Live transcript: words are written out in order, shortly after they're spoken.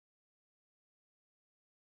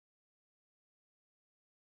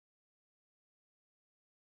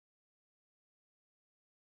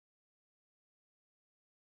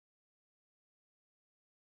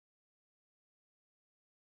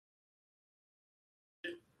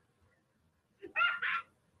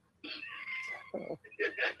What's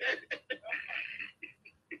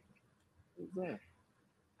that?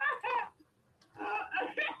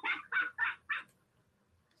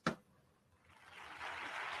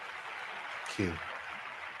 Q.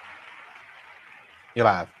 You're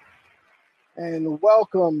live. And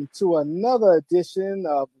welcome to another edition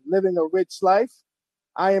of Living a Rich Life.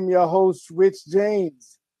 I am your host, Rich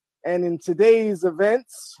James. And in today's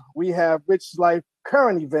events, we have Rich Life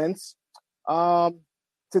current events.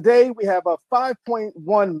 Today, we have a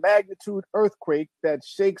 5.1 magnitude earthquake that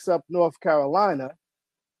shakes up North Carolina.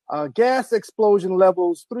 Gas explosion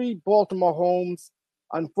levels 3 Baltimore homes.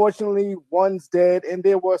 Unfortunately, one's dead, and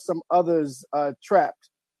there were some others trapped.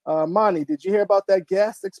 Monty, did you hear about that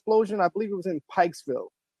gas explosion? I believe it was in Pikesville.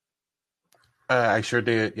 I sure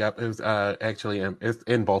did. Yep, it was actually it's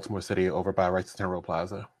in Baltimore City over by Richardson Road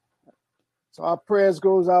Plaza. So our prayers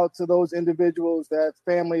goes out to those individuals, that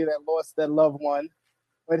family that lost their loved one.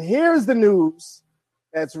 But here's the news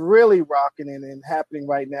that's really rocking and happening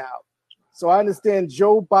right now. So I understand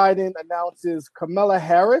Joe Biden announces Kamala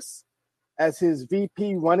Harris as his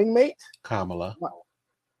VP running mate. Kamala.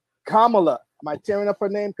 Kamala. Am I tearing up her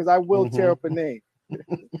name? Because I will tear up her name.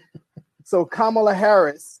 So Kamala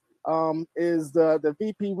Harris is the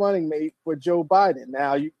VP running mate for Joe Biden.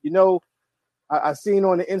 Now, you know, I've seen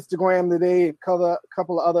on the Instagram today and a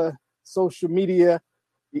couple of other social media,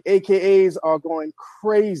 the AKAs are going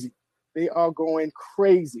crazy. They are going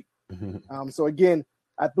crazy. So again,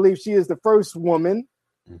 I believe she is the first woman.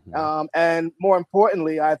 And more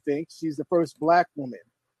importantly, I think she's the first Black woman.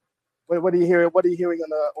 What are you hearing? What are you hearing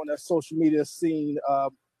on the social media scene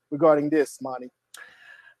regarding this, Monty?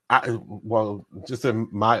 Well, just in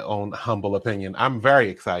my own humble opinion, I'm very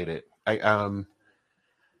excited. I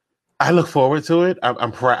look forward to it.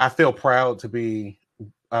 I feel proud to be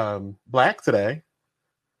Black today.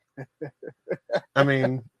 I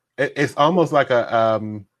mean, it's almost like a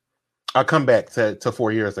comeback to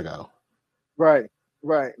 4 years ago. Right.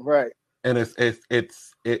 And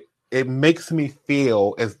it makes me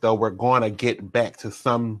feel as though we're going to get back to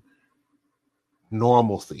some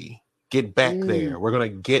normalcy. Get back there. We're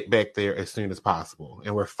going to get back there as soon as possible,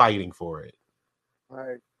 and we're fighting for it.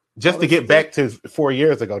 Right. Just to get back to 4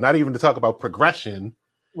 years ago, not even to talk about progression,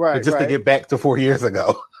 but just to get back to 4 years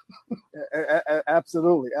ago.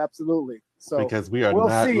 Absolutely. So because we are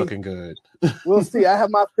not looking good. We'll see. I have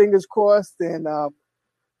my fingers crossed, and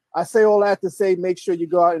I say all that to say, make sure you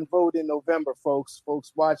go out and vote in November, folks.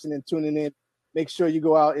 Folks watching and tuning in, make sure you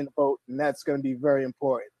go out and vote, and that's going to be very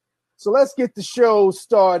important. So let's get the show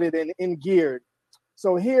started and in geared.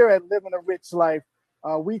 So here at Living a Rich Life,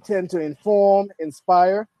 we tend to inform,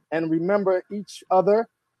 inspire, and remember each other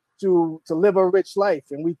to live a rich life.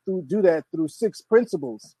 And we do that through 6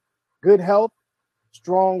 principles: good health,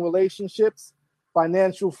 strong relationships,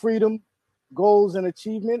 financial freedom, goals and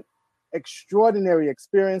achievement, extraordinary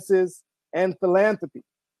experiences, and philanthropy.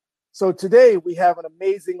 So today we have an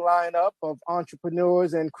amazing lineup of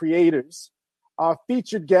entrepreneurs and creators. Our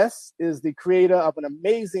featured guest is the creator of an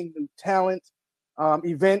amazing new talent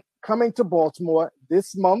event coming to Baltimore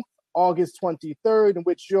this month, August 23rd, in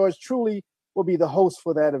which yours truly will be the host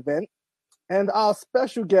for that event. And our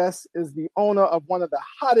special guest is the owner of one of the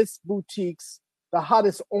hottest boutiques, the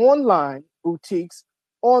hottest online boutiques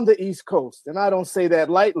on the East Coast. And I don't say that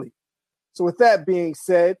lightly. So with that being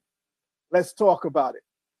said, let's talk about it.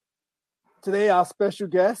 Today, our special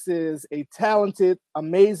guest is a talented,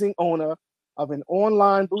 amazing owner of an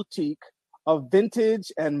online boutique of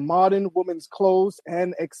vintage and modern women's clothes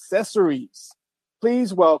and accessories.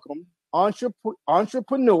 Please welcome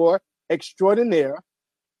entrepreneur extraordinaire,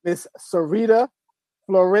 Miss Sarita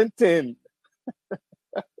Florentin.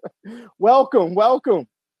 Welcome.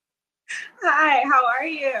 Hi, how are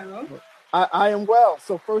you? I am well.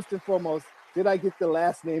 So first and foremost, did I get the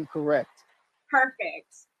last name correct?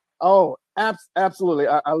 Perfect. Oh, absolutely.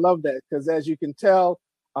 I love that because as you can tell,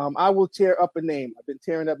 I will tear up a name. I've been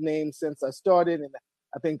tearing up names since I started, and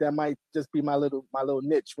I think that might just be my little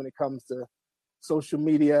niche when it comes to social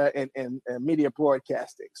media and media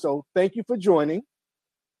broadcasting. So thank you for joining.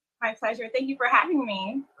 My pleasure. Thank you for having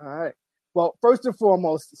me. All right. Well, first and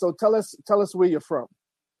foremost, so tell us where you're from.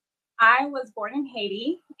 I was born in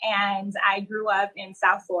Haiti, and I grew up in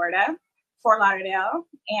South Florida, Fort Lauderdale,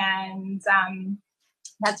 and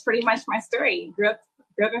that's pretty much my story. Grew up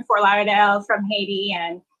in Fort Lauderdale from Haiti,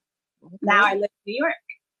 and now I live in New York.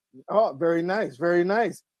 Oh, very nice.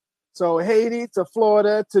 So Haiti to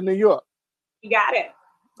Florida to New York. You got it.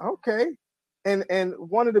 Okay. And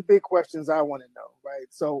one of the big questions I want to know, right?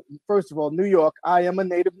 So first of all, New York, I am a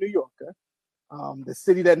native New Yorker, the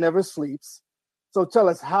city that never sleeps. So tell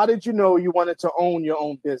us, how did you know you wanted to own your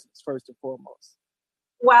own business first and foremost?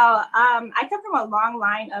 Well, I come from a long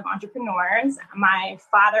line of entrepreneurs. My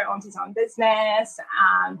father owns his own business.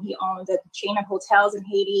 He owns a chain of hotels in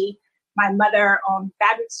Haiti. My mother owned a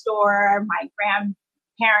fabric store. My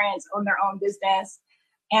grandparents own their own business.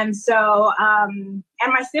 And so, and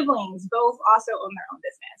my siblings both also own their own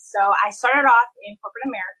business. So I started off in corporate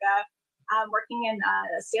America, working in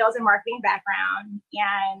a sales and marketing background,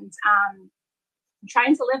 and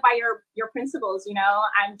trying to live by your principles.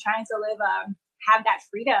 I'm trying to live, have that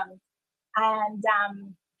freedom. And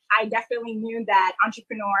I definitely knew that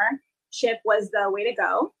entrepreneurship was the way to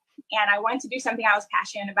go. And I wanted to do something I was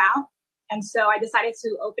passionate about. And so I decided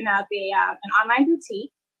to open up an online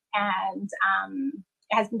boutique, and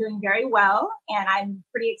it has been doing very well. And I'm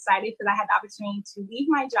pretty excited because I had the opportunity to leave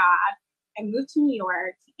my job and move to New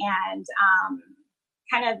York and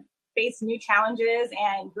kind of face new challenges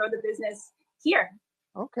and grow the business here.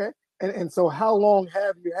 Okay. And so how long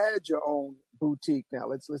have you had your own boutique now?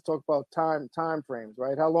 Let's talk about time frames,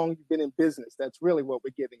 right? How long have you been in business? That's really what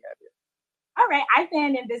we're getting at here. All right. I've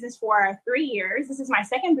been in business for 3 years. This is my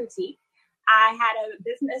second boutique. I had a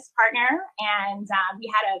business partner, and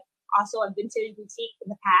we had also a vintage boutique in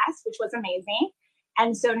the past, which was amazing.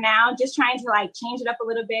 And so now just trying to change it up a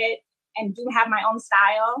little bit and do have my own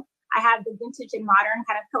style. I have the vintage and modern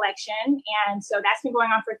kind of collection. And so that's been going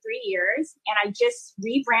on for 3 years. And I just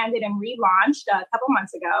rebranded and relaunched a couple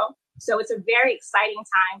months ago. So it's a very exciting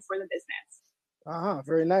time for the business.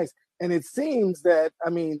 Very nice. And it seems that,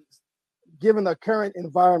 given the current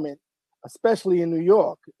environment, especially in New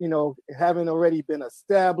York, having already been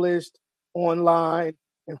established online,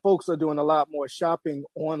 and folks are doing a lot more shopping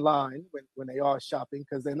online when they are shopping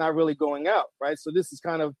because they're not really going out, right? So this is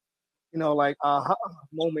kind of, like a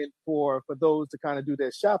moment for those to kind of do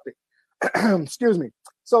their shopping. Excuse me.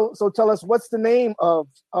 So tell us, what's the name of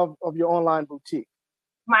your online boutique?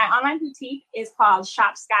 My online boutique is called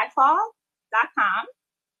shopskyfall.com,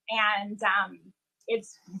 and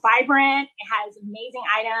it's vibrant. It has amazing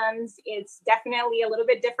items. It's definitely a little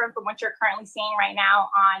bit different from what you're currently seeing right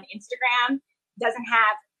now on Instagram. It doesn't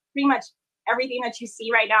have pretty much everything that you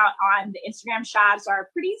see right now on the Instagram shops are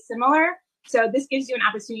pretty similar. So this gives you an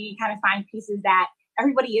opportunity to kind of find pieces that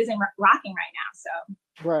everybody isn't rocking right now. So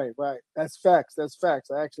right. That's facts. I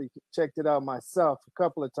actually checked it out myself a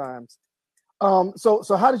couple of times.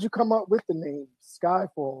 So how did you come up with the name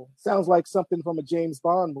Skyfall? Sounds like something from a James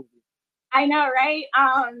Bond movie. I know, right?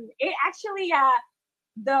 It actually,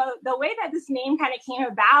 the way that this name kind of came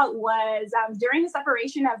about was during the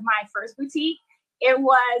separation of my first boutique. It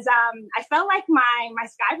was, I felt like my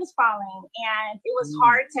sky was falling, and it was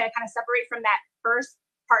hard to kind of separate from that first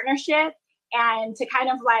partnership and to kind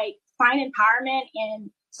of find empowerment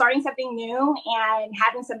in starting something new and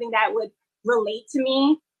having something that would relate to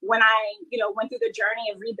me when I, went through the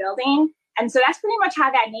journey of rebuilding. And so that's pretty much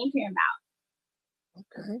how that name came about.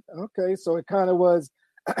 Okay. So it kind of was,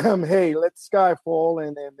 hey, let's Skyfall,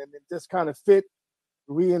 and it just kind of fit.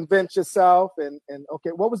 Reinvent yourself, and okay,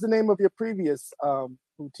 what was the name of your previous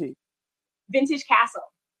boutique? Vintage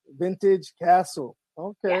Castle. Vintage Castle.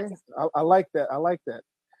 Okay, yes. I like that.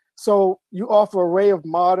 So you offer an array of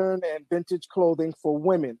modern and vintage clothing for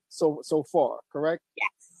women so far, correct? Yes.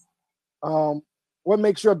 What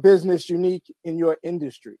makes your business unique in your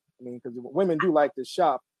industry? Because women do like to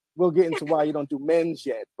shop. We'll get into why you don't do men's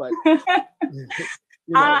yet, but I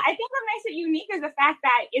think what makes it unique is the fact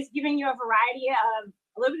that it's giving you a variety of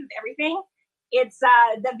a little bit of everything. It's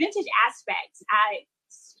the vintage aspect.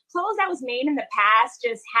 Clothes that was made in the past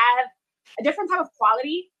just have a different type of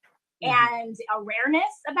quality and a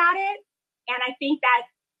rareness about it. And I think that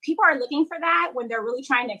people are looking for that when they're really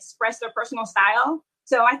trying to express their personal style.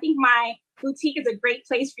 So I think my boutique is a great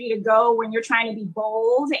place for you to go when you're trying to be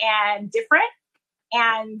bold and different.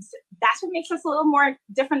 And that's what makes us a little more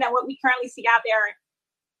different than what we currently see out there.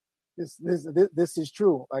 This is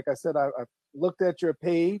true. Like I said, I looked at your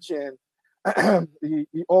page, and you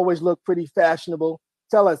always look pretty fashionable.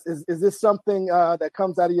 Tell us, is this something that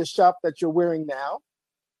comes out of your shop that you're wearing now?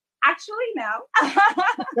 Actually, no.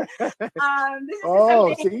 This is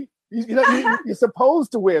see, you're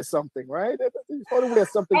supposed to wear something, right? You're supposed to wear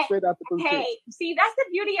something straight out the boutique. Hey, see, that's the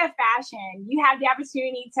beauty of fashion. You have the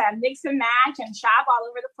opportunity to mix and match and shop all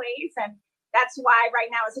over the place, and that's why right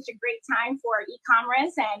now is such a great time for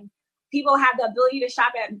e-commerce, and people have the ability to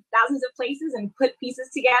shop at thousands of places and put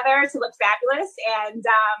pieces together to look fabulous. And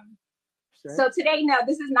so today, no,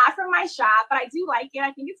 this is not from my shop, but I do like it.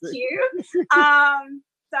 I think it's cute.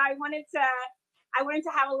 So I wanted to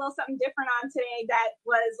have a little something different on today that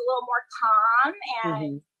was a little more calm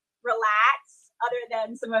and relaxed. other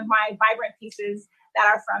than some of my vibrant pieces that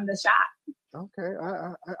are from the shop. Okay,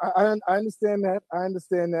 I understand that. I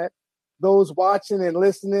understand that. Those watching and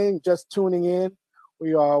listening, just tuning in,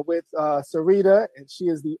 we are with Sarita, and she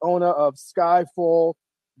is the owner of Skyfall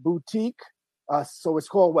Boutique. So it's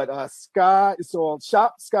called what? So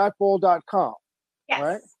shop skyfall.com. Yes.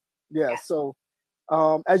 Right? Yeah. Yes. So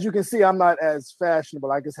as you can see, I'm not as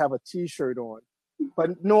fashionable. I just have a T-shirt on.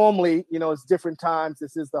 But normally, it's different times.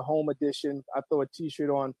 This is the home edition. I throw a T-shirt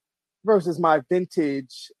on versus my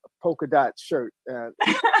vintage polka dot shirt. And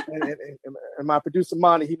my producer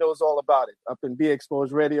Monty, he knows all about it. Up in Be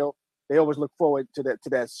Exposed Radio, they always look forward to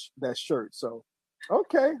that shirt. So,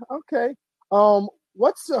 okay.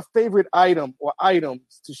 What's your favorite item or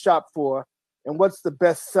items to shop for, and what's the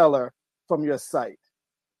best seller from your site?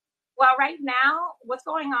 Well, right now, what's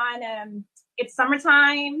going on? It's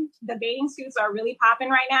summertime. The bathing suits are really popping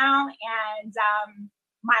right now, and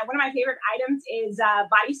one of my favorite items is a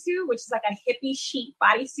bodysuit, which is like a hippie chic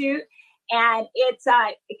bodysuit, and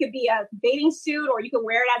it could be a bathing suit, or you could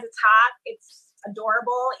wear it as a top. It's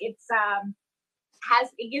adorable. It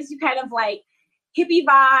gives you kind of like hippie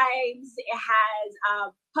vibes. It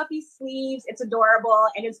has puffy sleeves. It's adorable,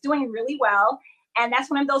 and it's doing really well. And that's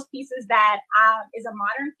one of those pieces that is a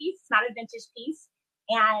modern piece. It's not a vintage piece.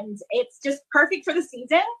 And it's just perfect for the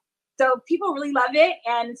season. So people really love it.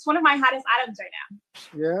 And it's one of my hottest items right now.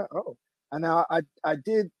 Yeah. Oh, and now I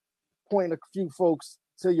did point a few folks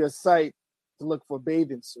to your site to look for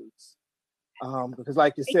bathing suits. Because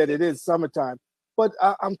like you said, it is summertime. But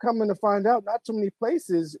I'm coming to find out not too many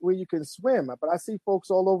places where you can swim. But I see folks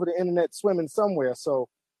all over the internet swimming somewhere. So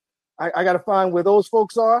I got to find where those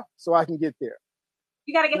folks are so I can get there.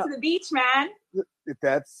 You got to get to the beach, man.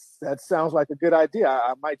 That sounds like a good idea.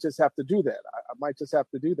 I might just have to do that. I might just have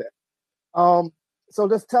to do that. So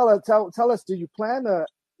just tell us, do you plan to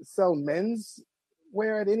sell men's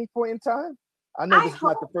wear at any point in time? I know this is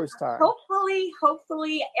not the first time.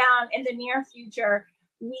 Hopefully, in the near future,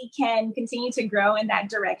 we can continue to grow in that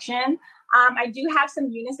direction. I do have some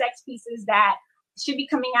unisex pieces that should be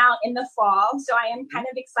coming out in the fall. So I am kind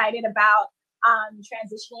of excited about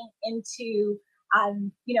transitioning into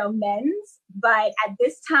men's, but at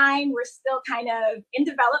this time we're still kind of in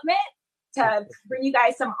development to bring you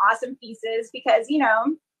guys some awesome pieces because we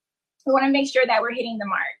want to make sure that we're hitting the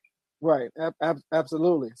mark. Right,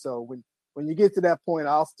 absolutely. So when you get to that point,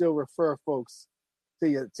 I'll still refer folks to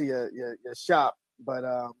your shop, but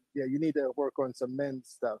you need to work on some men's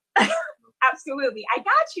stuff. Absolutely, I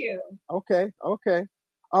got you. Okay.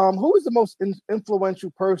 Who is the most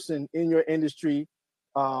influential person in your industry?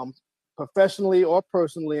 Professionally or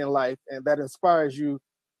personally in life, and that inspires you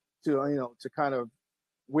to kind of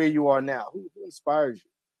where you are now? Who inspires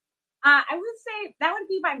you? I would say that would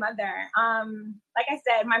be my mother. Like I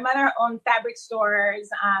said, my mother owned fabric stores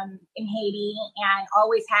in Haiti and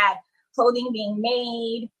always had clothing being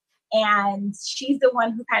made. And she's the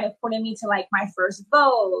one who kind of pointed me to like my first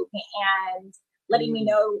Vogue and letting me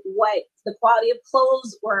know what the quality of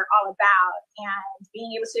clothes were all about and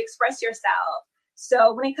being able to express yourself.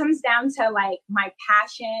 So when it comes down to like my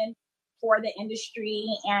passion for the industry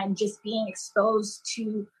and just being exposed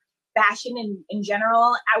to fashion in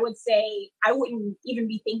general, I would say I wouldn't even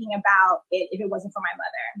be thinking about it if it wasn't for my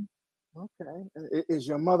mother. Okay. Is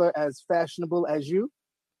your mother as fashionable as you?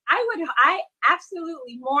 I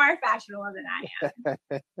absolutely more fashionable than I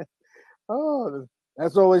am. Oh,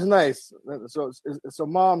 that's always nice. So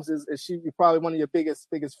mom's is she probably one of your biggest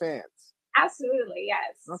fans? Absolutely,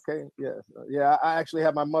 yes. Okay, yes. Yeah, I actually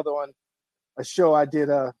had my mother on a show. I did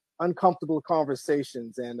Uncomfortable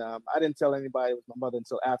Conversations, and I didn't tell anybody it was my mother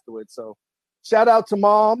until afterwards. So shout out to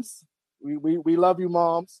moms. We love you,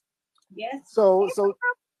 moms. Yes. So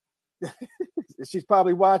she's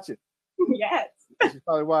probably watching. Yes. She's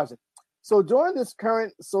probably watching. So during this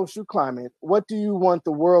current social climate, what do you want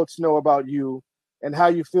the world to know about you and how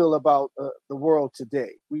you feel about the world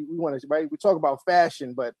today? We want to, right? We talk about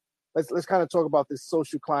fashion, but let's kind of talk about this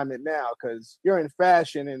social climate now, because you're in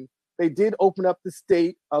fashion and they did open up the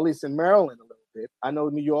state, at least in Maryland, a little bit. I know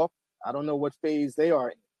New York. I don't know what phase they are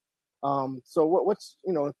in. So what's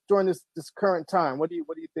during this current time, what do you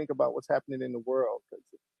think about what's happening in the world?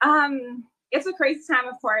 It's a crazy time,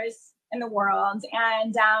 of course, in the world,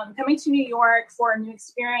 and coming to New York for a new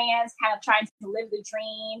experience, kind of trying to live the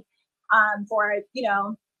dream. For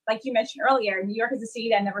like you mentioned earlier, New York is a city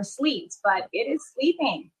that never sleeps, but it is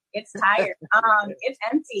sleeping. It's tired. It's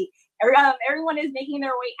empty. Everyone is making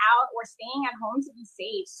their way out or staying at home to be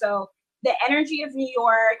safe. So the energy of New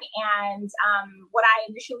York and what I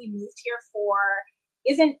initially moved here for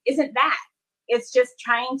isn't that. It's just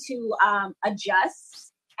trying to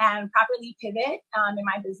adjust and properly pivot in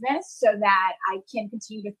my business so that I can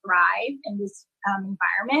continue to thrive in this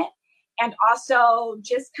environment. And also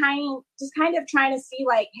just kind of trying to see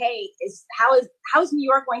like, hey, how is New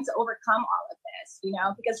York going to overcome all of this? You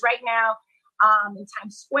know, because right now in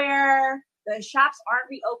Times Square, the shops aren't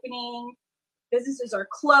reopening, businesses are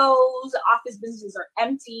closed, office businesses are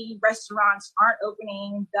empty, restaurants aren't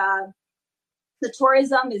opening, the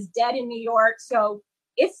tourism is dead in New York. So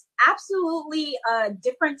it's absolutely a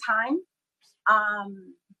different time.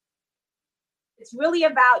 It's really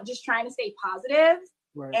about just trying to stay positive.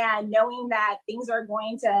 Right. And knowing that things are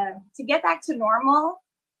going to get back to normal,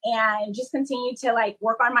 and just continue to like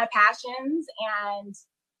work on my passions and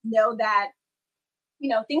know that, you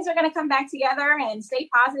know, things are going to come back together, and stay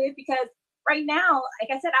positive, because right now, like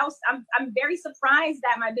I said, I'm very surprised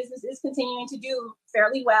that my business is continuing to do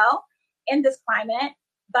fairly well in this climate.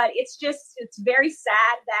 But it's very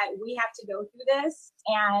sad that we have to go through this,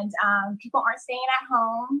 and people aren't staying at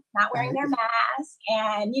home, not wearing their masks,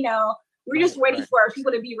 and, you know, we're just waiting for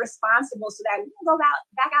people to be responsible so that we can go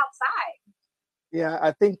back outside. Yeah,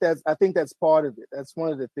 I think that's part of it. That's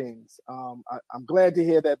one of the things. I'm glad to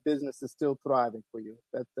hear that business is still thriving for you.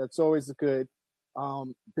 That's always good.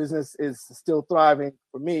 Business is still thriving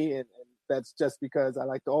for me, and that's just because I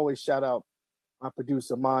like to always shout out my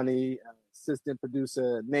producer Monty, assistant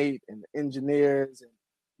producer Nate, and the engineers and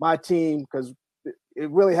my team, because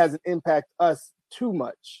it really hasn't impacted us too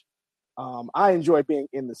much. I enjoy being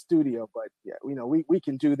in the studio, but yeah, you know, we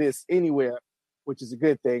can do this anywhere, which is a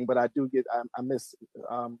good thing. But I miss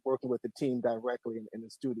working with the team directly in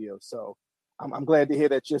the studio. So I'm glad to hear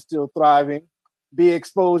that you're still thriving. Be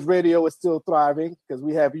Exposed Radio is still thriving because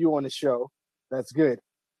we have you on the show. That's good.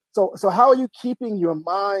 So how are you keeping your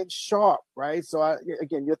mind sharp, right? So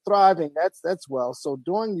again, you're thriving. That's well. So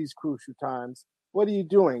during these crucial times, what are you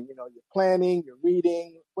doing? You know, you're planning, you're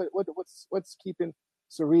reading. What's keeping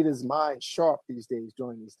Sarita's mind sharp these days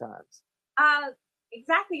during these times?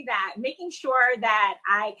 Exactly that. Making sure that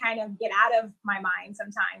I kind of get out of my mind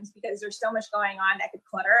sometimes, because there's so much going on that could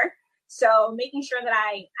clutter. So making sure that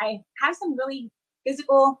I have some really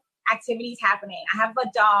physical activities happening. I have a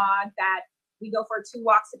dog that we go for 2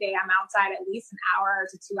 walks a day. I'm outside at least an hour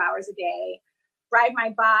to 2 hours a day. Ride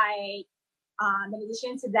my bike. In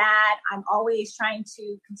addition to that, I'm always trying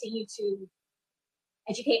to continue to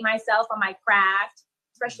educate myself on my craft,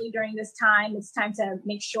 especially during this time. It's time to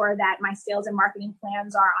make sure that my sales and marketing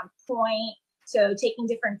plans are on point. So taking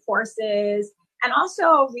different courses, and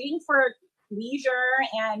also reading for leisure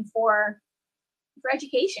and for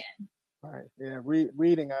education. All right. Yeah.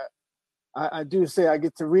 Reading. I do say I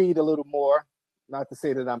get to read a little more. Not to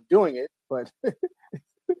say that I'm doing it, but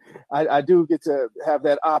I do get to have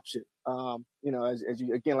that option. You know, as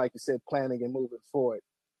you, again, like you said, planning and moving forward.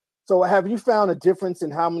 So have you found a difference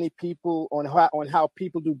in how many people on how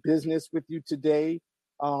people do business with you today?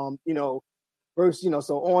 You know, versus, you know,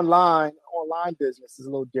 so online business is a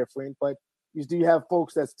little different, but do you have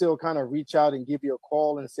folks that still kind of reach out and give you a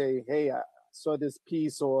call and say, hey, I saw this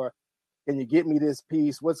piece, or can you get me this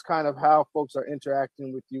piece? What's kind of how folks are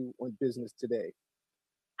interacting with you on business today?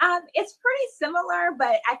 It's pretty similar,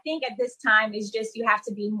 but I think at this time is just you have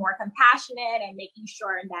to be more compassionate and making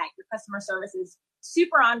sure that your customer service is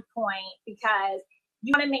super on point, because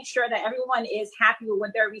you want to make sure that everyone is happy with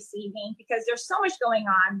what they're receiving, because there's so much going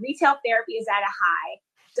on. Retail therapy is at a high.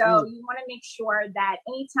 So you want to make sure that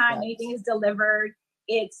anytime anything is delivered,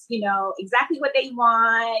 it's, you know, exactly what they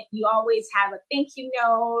want. You always have a thank you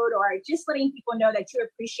note, or just letting people know that you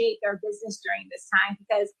appreciate their business during this time,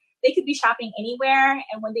 because they could be shopping anywhere.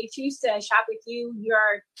 And when they choose to shop with you,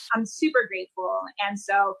 I'm super grateful. And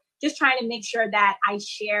so just trying to make sure that I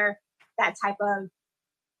share that type of,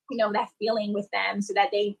 you know, that feeling with them, so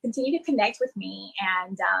that they continue to connect with me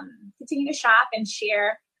and continue to shop and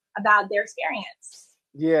share about their experience.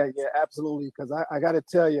 Yeah, absolutely. Because I got to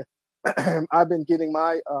tell you, I've been getting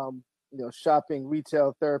my, you know, shopping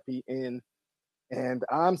retail therapy in, and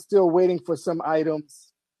I'm still waiting for some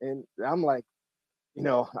items. And I'm like, you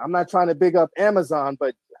know, I'm not trying to big up Amazon,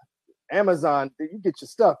 but Amazon, you get your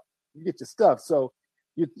stuff. So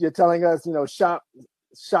you're telling us, you know, shop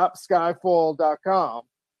skyfall.com,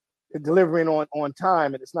 delivering on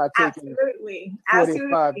time, and it's not taking Absolutely.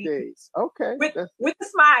 45 days. Okay. With a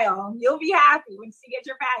smile, you'll be happy once you get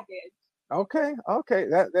your package. Okay.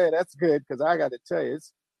 That's good, because I got to tell you,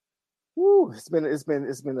 it's been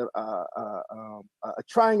a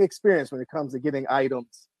trying experience when it comes to getting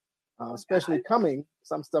items, especially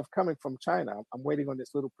some stuff coming from China. I'm waiting on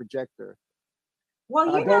this little projector.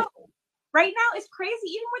 Well, you know, right now it's crazy,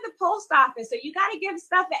 even with the post office. So you got to give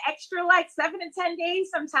stuff an extra like 7 to 10 days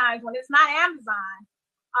sometimes when it's not Amazon.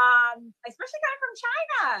 especially coming from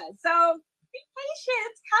China. So be patient,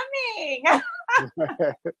 it's coming.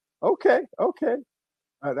 Okay.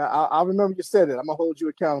 I'll remember you said it. I'm gonna hold you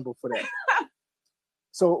accountable for that.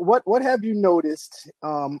 So what have you noticed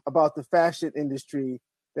about the fashion industry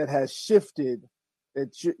that has shifted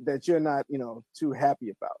that you're not too happy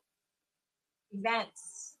about?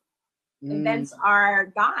 Events. Events are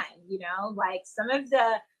gone. Like some of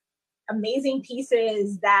the amazing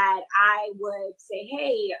pieces that I would say,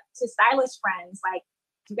 hey, to stylist friends, like,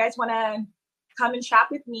 do you guys want to come and shop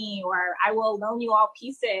with me, or I will loan you all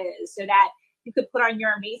pieces so that you could put on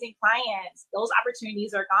your amazing clients. Those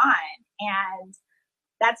opportunities are gone. And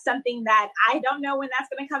that's something that I don't know when that's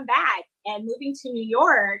going to come back. And moving to New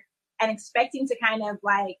York and expecting to kind of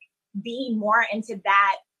like be more into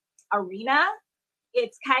that arena,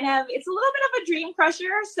 it's a little bit of a dream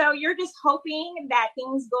crusher. So you're just hoping that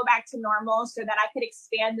things go back to normal so that I could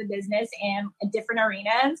expand the business in different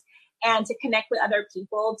arenas and to connect with other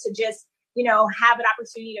people, to just, have an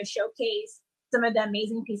opportunity to showcase some of the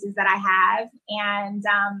amazing pieces that I have. And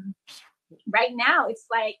right now it's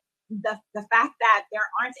like the fact that there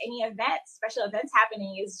aren't any special events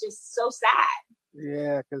happening is just so sad.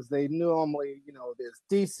 Yeah, because they normally, there's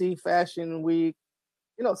DC Fashion Week.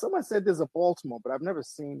 Someone said there's a Baltimore, but I've never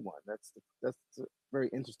seen one. That's a very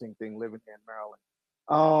interesting thing living here in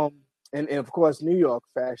Maryland. And of course, New York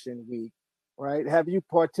Fashion Week, right? Have you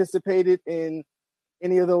participated in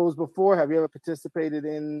any of those before? Have you ever participated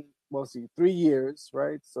in, 3 years,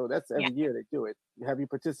 right? So that's every year they do it. Have you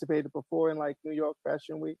participated before in like New York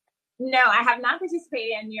Fashion Week? No, I have not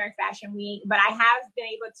participated in New York Fashion Week, but I have been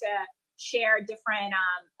able to share different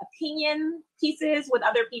opinion pieces with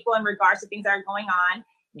other people in regards to things that are going on.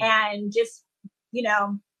 And just,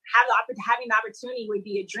 having the opportunity would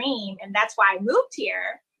be a dream. And that's why I moved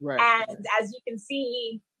here. Right. And as you can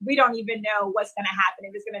see, we don't even know what's going to happen.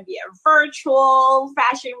 If it's going to be a virtual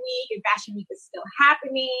fashion week, if fashion week is still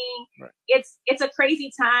happening. Right. It's a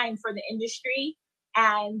crazy time for the industry.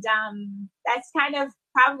 And that's kind of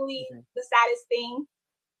probably the saddest thing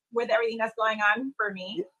with everything that's going on for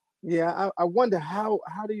me. Yeah, I wonder how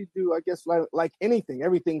do you do, I guess, like anything,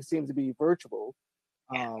 everything seems to be virtual.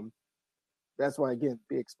 That's why, again,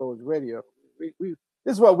 Be Exposed Radio, we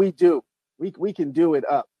this is what we do. We can do it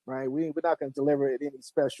up, right? We're not going to deliver it any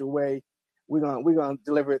special way. We're gonna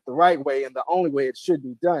deliver it the right way and the only way it should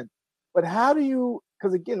be done. But how do you,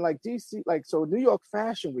 because again, like DC, so New York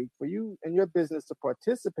Fashion Week, for you and your business to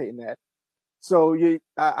participate in that, so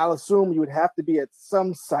I'll assume you would have to be at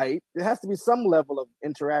some site. There has to be some level of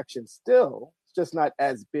interaction still. It's just not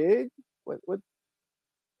as big. What?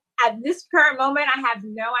 At this current moment, I have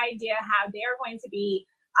no idea how they're going to be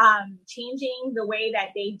changing the way that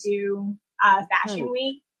they do Fashion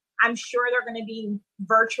Week. I'm sure they're going to be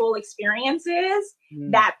virtual experiences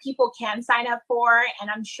that people can sign up for.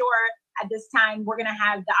 And I'm sure at this time, we're going to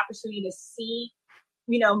have the opportunity to see,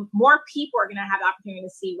 more people are going to have the opportunity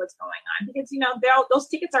to see what's going on, because, those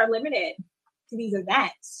tickets are limited to these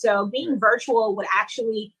events. So being virtual would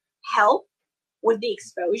actually help with the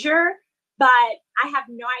exposure. But I have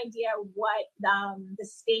no idea what the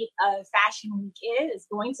state of Fashion Week is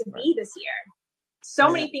going to be this year.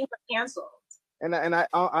 So many things are canceled. And I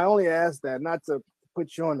only ask that not to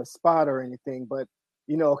put you on the spot or anything, but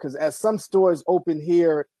because as some stores open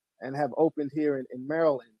here and have opened here in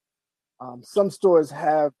Maryland, some stores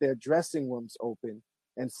have their dressing rooms open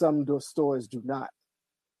and some stores do not.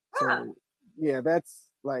 So that's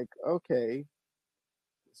like, okay.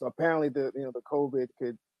 So apparently the COVID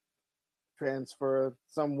could transfer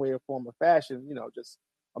some way or form of fashion,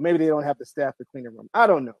 or maybe they don't have the staff to clean the room. I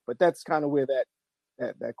don't know, but that's kind of where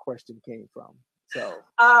that question came from. So,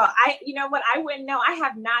 I wouldn't know. I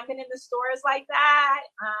have not been in the stores like that.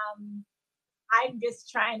 I'm just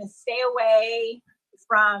trying to stay away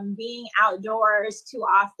from being outdoors too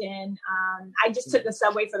often. I just took the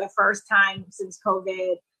subway for the first time since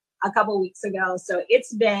COVID a couple of weeks ago. So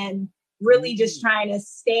it's been really just trying to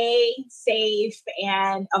stay safe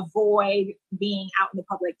and avoid being out in the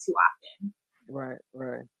public too often.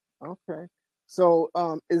 Right. Okay. So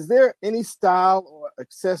is there any style or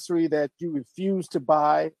accessory that you refuse to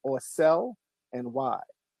buy or sell, and why?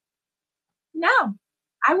 No,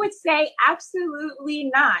 I would say absolutely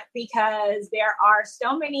not, because there are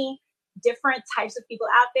so many different types of people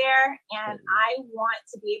out there, and I want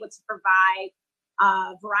to be able to provide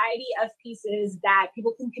a variety of pieces that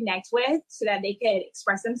people can connect with so that they could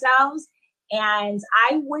express themselves. And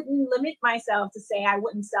I wouldn't limit myself to say I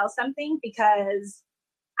wouldn't sell something, because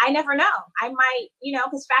I never know. I might,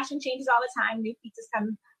 because fashion changes all the time. New pieces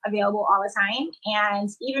come available all the time. And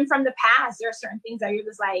even from the past, there are certain things that you're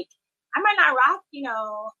just like, I might not rock,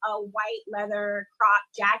 a white leather crop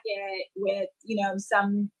jacket with,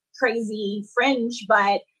 some crazy fringe,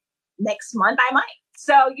 but next month I might.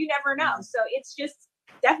 So you never know. So it's just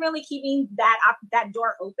definitely keeping that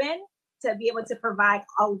door open to be able to provide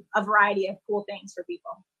a variety of cool things for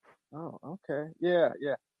people. Oh, okay. Yeah.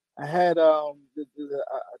 I had I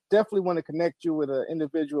definitely want to connect you with an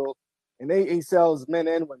individual, and he sells men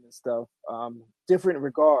and women stuff. Different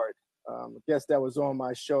regard. I guess that was on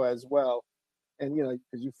my show as well. And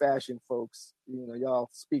because you fashion folks, y'all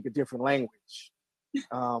speak a different language.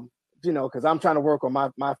 Because I'm trying to work on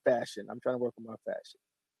my fashion. I'm trying to work on my fashion.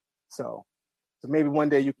 So maybe one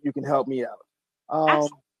day you can help me out.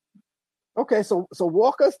 Okay, so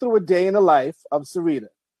walk us through a day in the life of Sarita.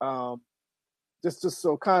 Just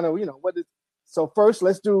so kind of what is. So first,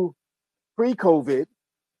 let's do pre-COVID,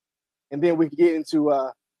 and then we can get into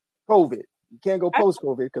COVID. You can't go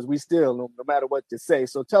post-COVID because we still, no matter what to say.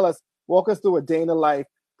 So walk us through a day in the life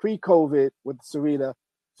pre-COVID with Sarita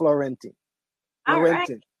Florentin. All right.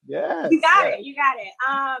 Yes. You got it.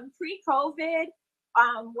 Pre-COVID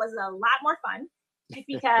was a lot more fun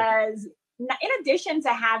because in addition to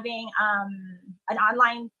having an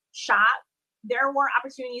online shop, there were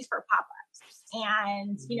opportunities for pop-ups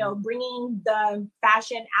and, bringing the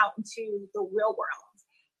fashion out into the real world.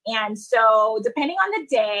 And so depending on the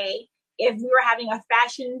day, if we were having a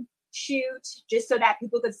fashion shoot just so that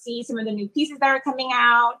people could see some of the new pieces that are coming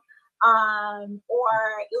out, or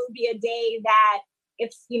it would be a day that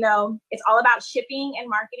it's all about shipping and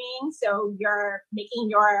marketing. So you're making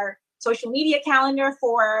your social media calendar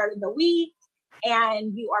for the week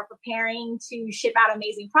and you are preparing to ship out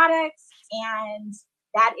amazing products. And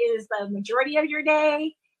that is the majority of your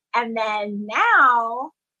day. And then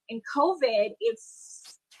now in COVID,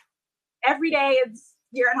 it's every day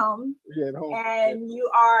you're at home, and you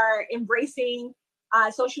are embracing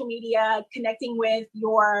social media, connecting with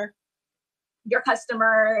your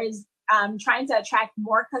customers, trying to attract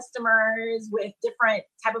more customers with different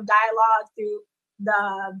type of dialogue through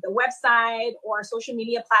the website or social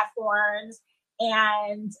media platforms,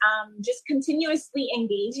 and just continuously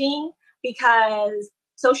engaging, because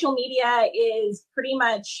social media is pretty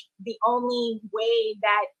much the only way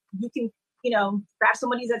that you can grab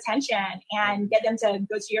somebody's attention and get them to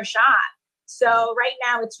go to your shop. So right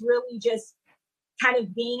now it's really just kind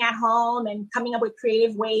of being at home and coming up with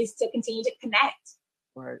creative ways to continue to connect.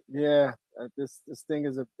 Right. Yeah. This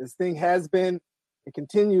thing has been, it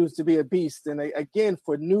continues to be a beast. And again,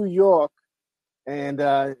 for New York, and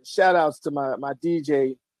shout outs to my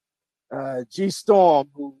DJ, G Storm,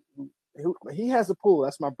 who he has a pool.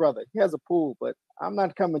 That's my brother. He has a pool, but I'm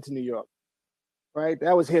not coming to New York. Right.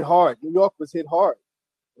 That was hit hard. New York was hit hard.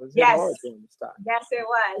 It was hit hard during this time. Yes, it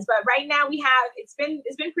was. But right now it's been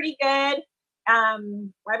pretty good. I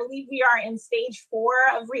believe we are in stage 4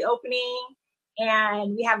 of reopening,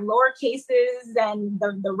 and we have lower cases than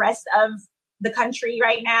the rest of the country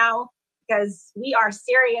right now, because we are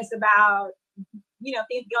serious about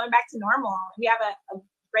things going back to normal. We have a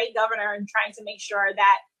great governor and trying to make sure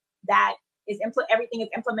that everything is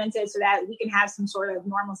implemented so that we can have some sort of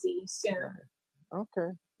normalcy soon.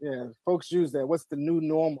 Okay. Yeah, folks use that. What's the new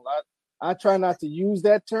normal? I try not to use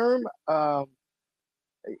that term,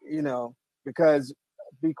 because to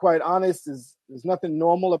be quite honest, there's nothing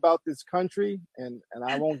normal about this country, and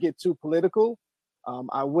I won't get too political.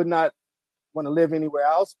 I would not want to live anywhere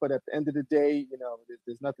else, but at the end of the day,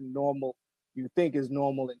 there's nothing normal you think is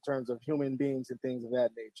normal in terms of human beings and things of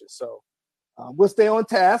that nature. So we'll stay on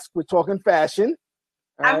task. We're talking fashion.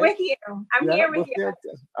 I'm with you. I'm here with you.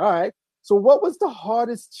 All right. So what was the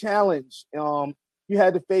hardest challenge you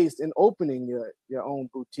had to face in opening your own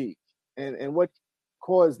boutique, and what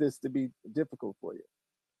caused this to be difficult for you?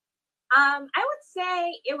 I would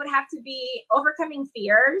say it would have to be overcoming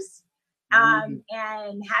fears, and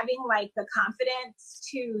having the confidence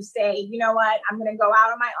to say, you know what, I'm going to go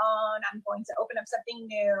out on my own. I'm going to open up something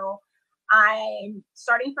new. I'm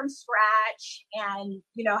starting from scratch, and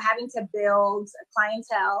having to build a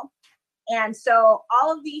clientele. And so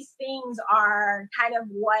all of these things are kind of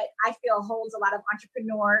what I feel holds a lot of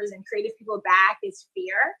entrepreneurs and creative people back, is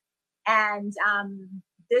fear. And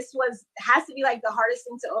this has to be the hardest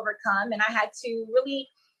thing to overcome. And I had to really,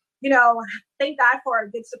 thank God for a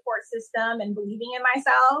good support system and believing in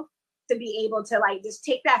myself to be able to just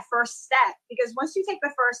take that first step. Because once you take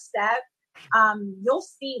the first step, you'll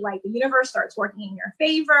see the universe starts working in your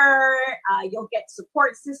favor. You'll get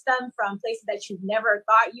support system from places that you never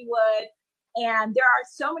thought you would. And there are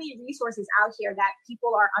so many resources out here that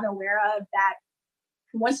people are unaware of, that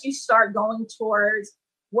once you start going towards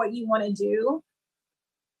what you want to do,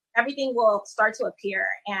 everything will start to appear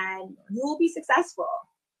and you will be successful.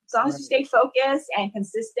 As long as you stay focused and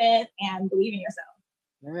consistent and believe in yourself.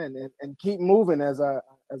 Man, and keep moving as I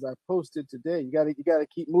posted today. You gotta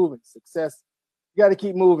keep moving. Success, you gotta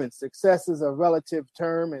keep moving. Success is a relative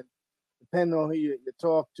term and depending on who you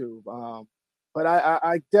talk to. But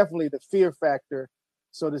I definitely, the fear factor,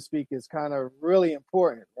 so to speak, is kind of really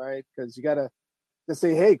important, right? Because you gotta just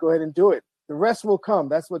say, hey, go ahead and do it. The rest will come.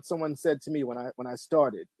 That's what someone said to me when I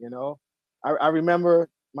started. I remember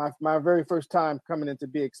my very first time coming into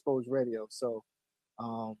Be Exposed Radio. So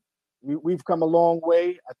we've come a long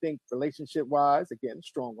way, I think, relationship wise. Again,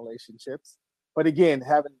 strong relationships, but again,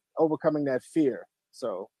 overcoming that fear.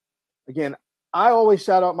 So again, I always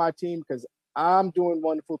shout out my team because I'm doing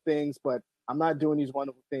wonderful things, but I'm not doing these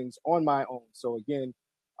wonderful things on my own. So again,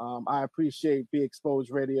 I appreciate Be Exposed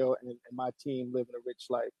Radio and my team living a rich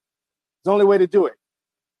life. It's the only way to do it,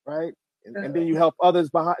 right? And then you help others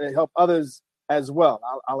as well.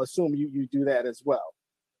 I'll assume you do that as well.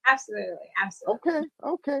 Absolutely.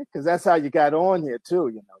 Okay, because that's how you got on here too.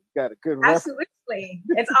 You got a good absolutely.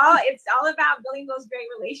 It's all about building those great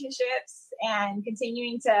relationships and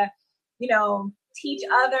continuing to, teach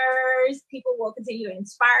others. People will continue to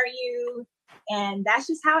inspire you, and that's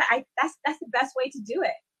just how that's the best way to do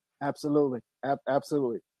it. Absolutely.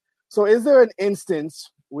 So, is there an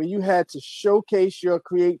instance where you had to showcase your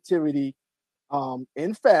creativity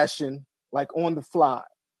in fashion, like on the fly,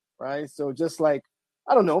 right? So just like,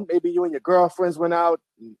 I don't know, maybe you and your girlfriends went out,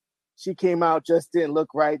 and she came out, just didn't look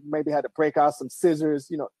right, maybe had to break out some scissors.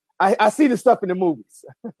 I see this stuff in the movies.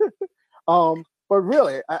 But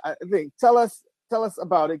really, I think, tell us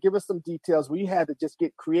about it. Give us some details where you had to just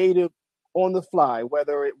get creative on the fly,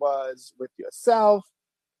 whether it was with yourself,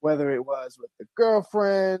 whether it was with the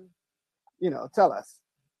girlfriend. Tell us.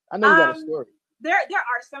 I know you got a story. There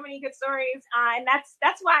are so many good stories, and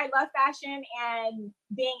that's why I love fashion and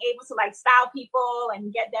being able to like style people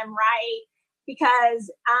and get them right.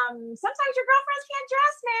 Because sometimes your girlfriends can't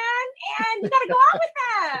dress, man, and you got to go out with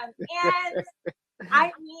them. And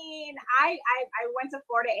I mean, I went to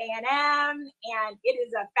Florida A&M, and it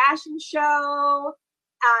is a fashion show.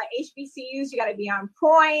 HBCUs, you got to be on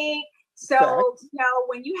point. So,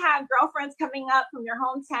 when you have girlfriends coming up from your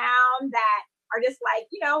hometown that are just like,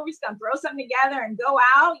 we're just going to throw something together and go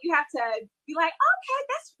out, you have to be like, okay,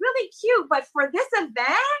 that's really cute. But for this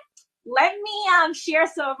event, let me share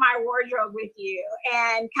some of my wardrobe with you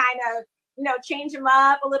and kind of, change them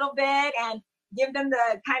up a little bit and give them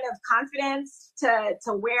the kind of confidence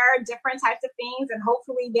to wear different types of things. And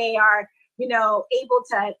hopefully they are, able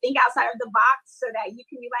to think outside of the box so that you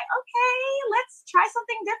can be like, okay, let's try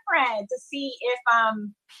something different to see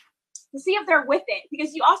if they're with it.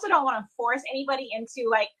 Because you also don't want to force anybody into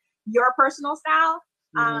like your personal style.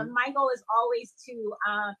 Mm-hmm. My goal is always to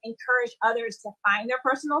encourage others to find their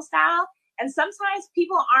personal style. And sometimes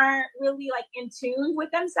people aren't really like in tune with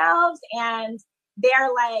themselves and they're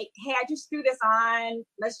like, hey, I just threw this on.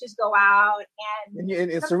 Let's just go out. And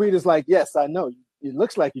Sarita's like, yes, I know. It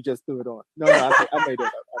looks like you just threw it on. No, I made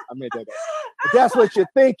that up. I made that up. But that's what you're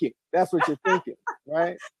thinking.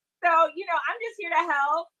 Right? So, I'm just here to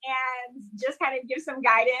help and just kind of give some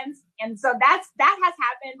guidance. And so that has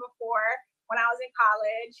happened before when I was in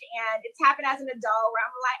college, and it's happened as an adult where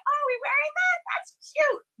I'm like, oh, we're wearing that? That's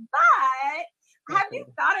cute. But have you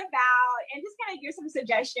thought about, and just kind of give some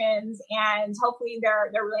suggestions, and hopefully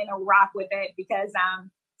they're really gonna rock with it, because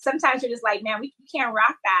sometimes you're just like, man, we can't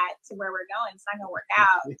rock that to where we're going. It's not gonna work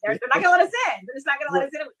out. They're not gonna let us in. They're just not gonna let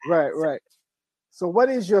us in with that. Right. So what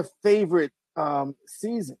is your favorite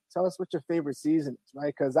season? Tell us what your favorite season is,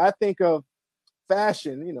 right? Because I think of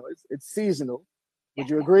fashion, it's seasonal. Would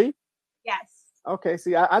you agree? Yes. Okay.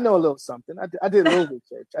 See, I know a little something. I did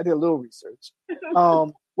a little research.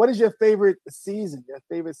 What is your favorite season? Your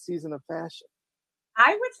favorite season of fashion?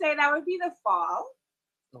 I would say that would be the fall.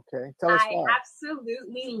 Okay. Tell us why. I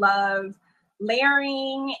absolutely love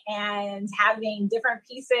layering and having different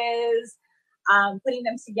pieces, putting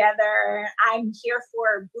them together. I'm here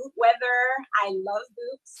for boot weather. I love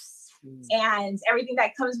boots and everything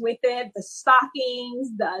that comes with it, the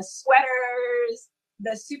stockings, the sweaters,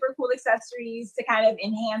 the super cool accessories to kind of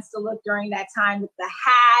enhance the look during that time, with the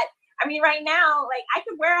hat. I mean, right now, like I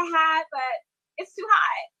could wear a hat, but it's too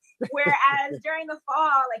hot. Whereas during the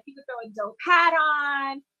fall, like you could throw a dope hat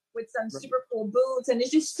on with some super cool boots. And there's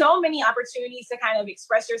just so many opportunities to kind of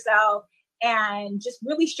express yourself and just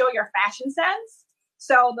really show your fashion sense.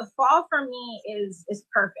 So the fall for me is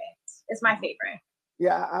perfect. It's my favorite.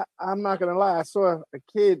 Yeah, I'm not going to lie. I saw a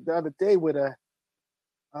kid the other day with a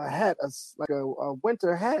hat, like a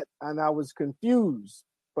winter hat, and I was confused.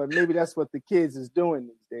 but maybe that's what the kids is doing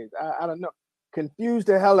these days. I don't know. Confused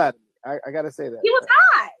the hell out of me. I gotta say that. He was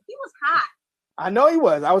hot. He was hot. I know he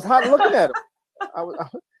was. I was hot looking at him.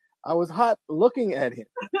 I was hot looking at him.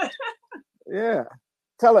 Yeah.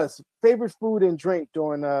 Tell us, favorite food and drink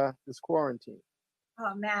during this quarantine.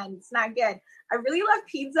 Oh man, it's not good. I really love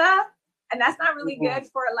pizza, and that's not really good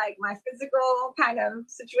for like my physical kind of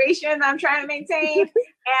situation I'm trying to maintain.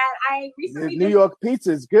 And I recently New York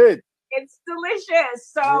pizza is good. It's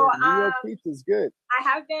delicious. So New York pizza is good. I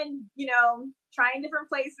have been, trying different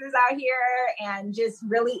places out here and just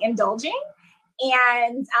really indulging.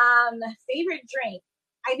 And favorite drink.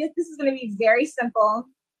 I guess this is going to be very simple.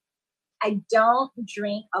 I don't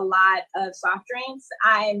drink a lot of soft drinks.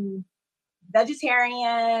 I'm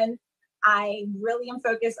vegetarian. I really am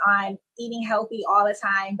focused on eating healthy all the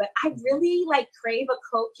time, but I really crave a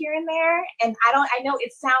Coke here and there. And I know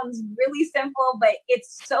it sounds really simple, but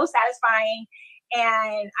it's so satisfying.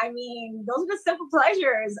 And I mean, those are the simple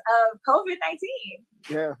pleasures of COVID-19.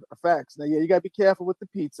 Yeah, facts. Now, you got to be careful with the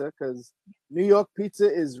pizza because New York pizza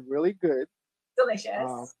is really good.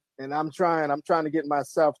 Delicious. And I'm trying to get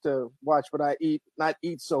myself to watch what I eat, not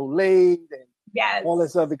eat so late and all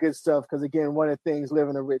this other good stuff. Because again, one of the things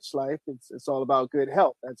living a rich life, it's all about good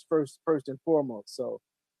health. That's first and foremost. So,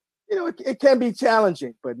 it can be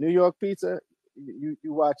challenging, but New York pizza, you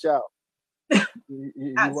watch out.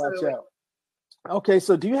 You watch out. Okay,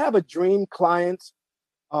 so do you have a dream client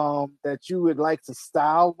that you would like to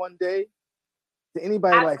style one day? To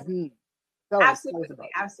anybody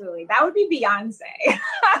Absolutely. That would be Beyonce.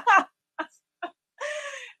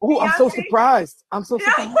 Oh, I'm so surprised. I'm so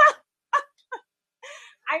surprised.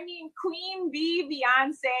 I mean, Queen Bee,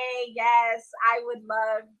 Beyonce, yes, I would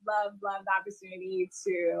love the opportunity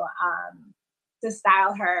to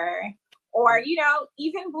style her. Or,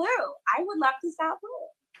 even Blue. I would love to style Blue.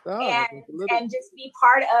 And just be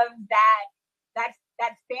part of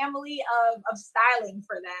that family of styling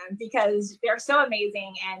for them because they're so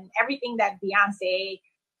amazing and everything that Beyonce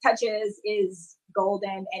touches is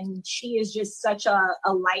golden and she is just such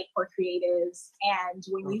a light for creatives. And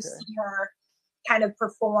when you see her kind of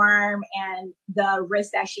perform and the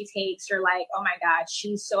risk that she takes, you're like, oh my God,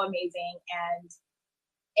 she's so amazing. And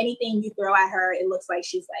anything you throw at her, it looks like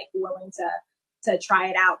she's willing to try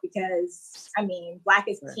it out because I mean, Black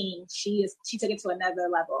is King. She took it to another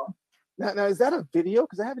level. Now, is that a video?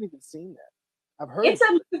 Because I haven't even seen that. I've heard it's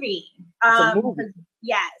a movie. It's a movie.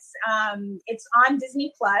 Yes. It's on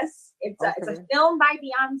Disney Plus. It's a film by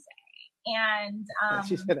Beyonce. And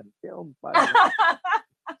she said a film by Beyonce.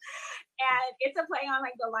 And it's a play on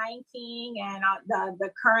the Lion King and the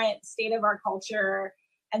current state of our culture.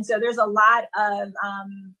 And so there's a lot of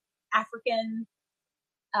African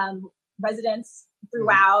residents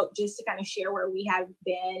throughout just to kind of share where we have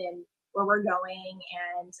been and where we're going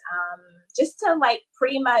and just to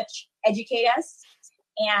pretty much educate us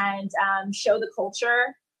and show the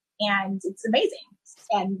culture. And it's amazing.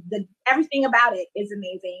 And everything about it is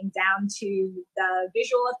amazing down to the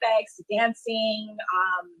visual effects, dancing,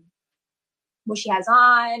 what she has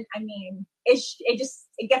on. I mean,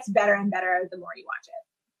 it gets better and better the more you watch it.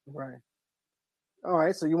 Right. All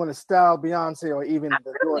right. So you want to style Beyonce or even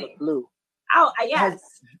the daughter Blue? Oh, yes.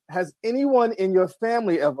 Has anyone in your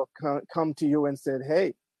family ever come to you and said,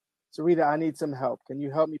 hey, Sarita, I need some help. Can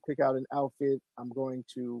you help me pick out an outfit? I'm going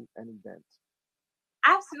to an event.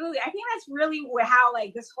 Absolutely. I think that's really how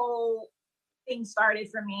this whole thing started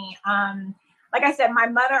for me. Like I said, my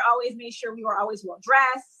mother always made sure we were always well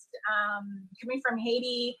dressed. Coming from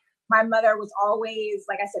Haiti, my mother was always,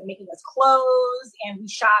 like I said, making us clothes, and we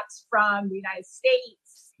shopped from the United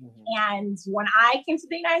States. Mm-hmm. And when I came to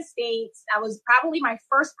the United States, I was probably my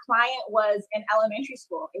first client was in elementary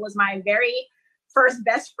school. It was my very first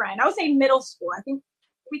best friend. I would say middle school. I think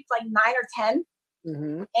we 9 or 10.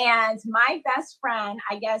 Mm-hmm. And my best friend,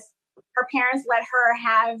 I guess her parents let her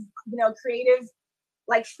have, creative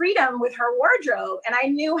freedom with her wardrobe. And I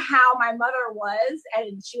knew how my mother was,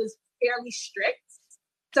 and she was fairly strict.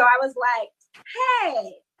 So I was like,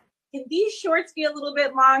 hey, can these shorts be a little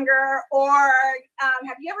bit longer? Or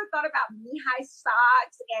have you ever thought about knee-high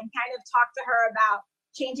socks and kind of talk to her about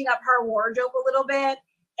changing up her wardrobe a little bit?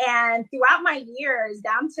 And throughout my years,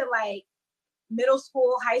 down to middle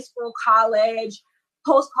school, high school, college,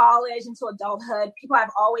 post-college into adulthood, people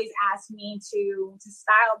have always asked me to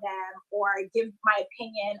style them or give my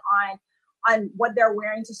opinion on what they're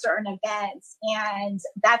wearing to certain events. And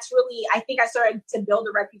that's really, I think I started to build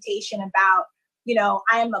a reputation about,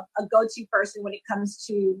 I am a go-to person when it comes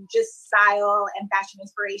to just style and fashion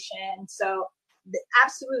inspiration. So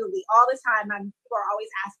absolutely, all the time, people are always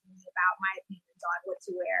asking me about my opinions on what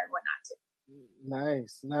to wear and what not to.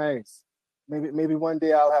 Nice, nice. Maybe one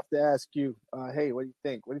day I'll have to ask you, hey, what do you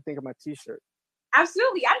think? What do you think of my T-shirt?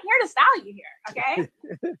 Absolutely. I'm here to style you here. Okay.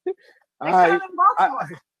 Next time I'm in Baltimore.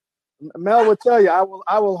 Mel will tell you.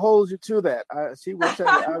 I will hold you to that. She will tell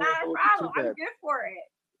you. I will Not a hold problem. you to I'm good for it.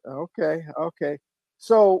 that. Okay, okay.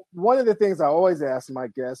 So one of the things I always ask my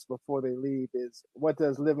guests before they leave is, what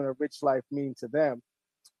does living a rich life mean to them?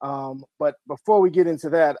 But before we get into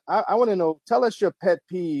that, I want to know. Tell us your pet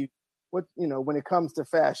peeve. What when it comes to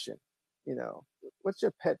fashion. What's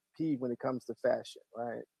your pet peeve when it comes to fashion?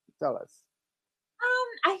 Right? Tell us.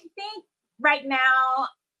 I think right now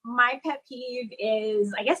my pet peeve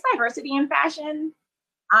is, I guess, diversity in fashion.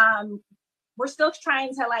 We're still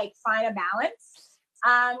trying to like find a balance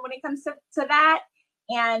when it comes to that.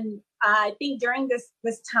 And I think during this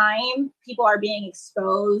time, people are being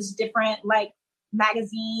exposed different like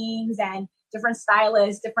magazines and different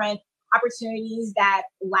stylists, different opportunities that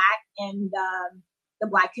lack in the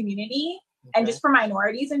Black community and just for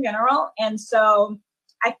minorities in general. And so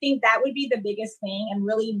I think that would be the biggest thing, and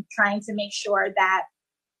really trying to make sure that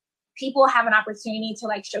people have an opportunity to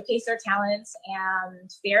like showcase their talents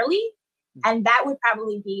and fairly. And that would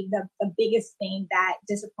probably be the biggest thing that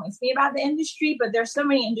disappoints me about the industry. But there's so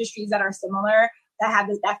many industries that are similar, that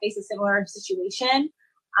face a similar situation.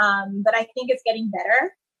 But I think it's getting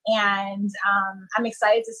better, and I'm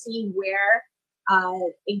excited to see where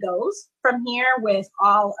it goes from here with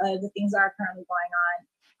all of the things that are currently going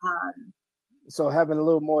on. So having a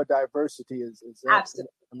little more diversity is that,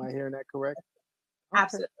 absolutely. Am I hearing that correct? Okay.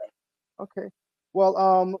 Absolutely. Okay.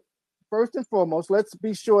 Well, first and foremost, let's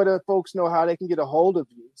be sure that folks know how they can get a hold of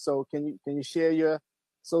you. So can you share your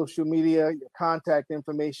social media, your contact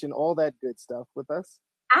information, all that good stuff with us?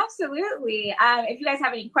 Absolutely. If you guys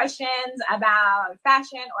have any questions about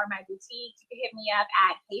fashion or my boutique, you can hit me up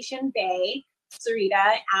at Haitian Bay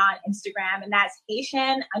Sarita on Instagram, and that's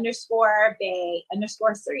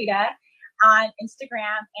Haitian_Bay_Sarita on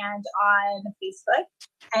Instagram and on Facebook.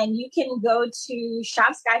 And you can go to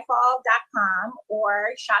shopskyfall.com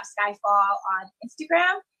or shopskyfall on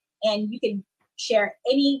Instagram, and you can share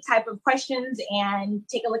any type of questions and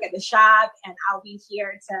take a look at the shop, and I'll be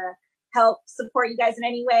here to help support you guys in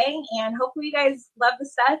any way. And hopefully you guys love the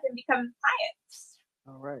stuff and become clients.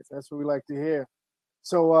 All right. That's what we like to hear.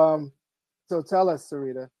 So tell us,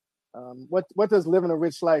 Sarita, what does living a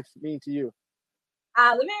rich life mean to you?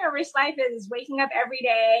 Living a rich life is waking up every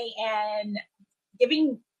day and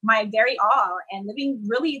giving my very all and living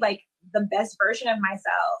really like the best version of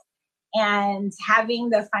myself, and having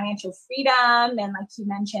the financial freedom, and like you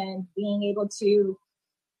mentioned, being able to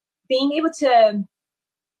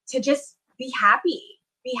just be happy,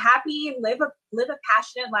 live a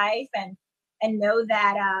passionate life, and know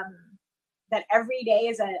that that every day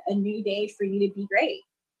is a new day for you to be great.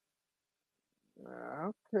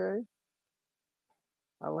 Okay.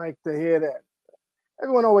 I like to hear that.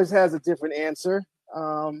 Everyone always has a different answer,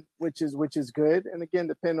 which is good. And again,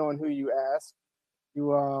 depending on who you ask,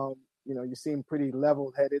 you seem pretty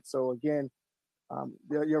level-headed. So again,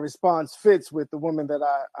 your response fits with the woman that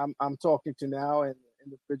I'm talking to now, and the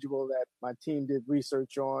individual that my team did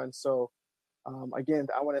research on. So again,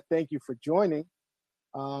 I want to thank you for joining.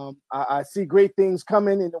 I see great things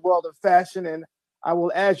coming in the world of fashion, and I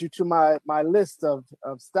will add you to my list of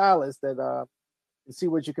stylists that and see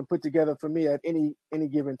what you can put together for me at any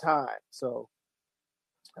given time. So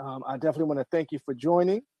I definitely want to thank you for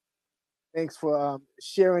joining. Thanks for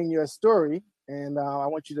sharing your story, and I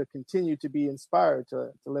want you to continue to be inspired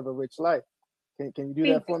to live a rich life. Can you do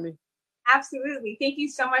that for me? Absolutely. Thank you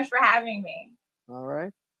so much for having me. All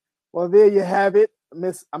right. Well, there you have it,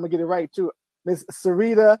 Miss. I'm gonna get it right too, Miss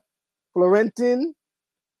Sarita Florentin.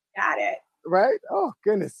 Got it. Right? Oh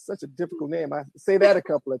goodness, such a difficult name. I say that a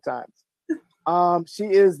couple of times. She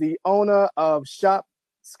is the owner of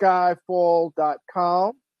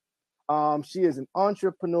ShopSkyfall.com. She is an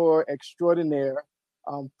entrepreneur extraordinaire.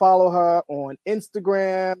 Follow her on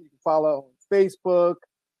Instagram. You can follow her on Facebook.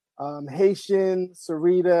 Haitian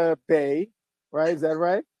Sarita Bay. Right? Is that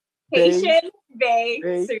right? Haitian Bay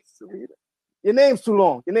Sarita. Your name's too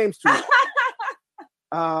long.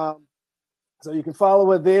 So you can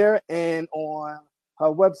follow her there, and on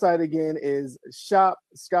her website again is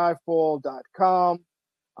shopskyfall.com.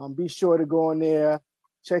 Be sure to go in there,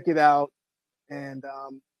 check it out, and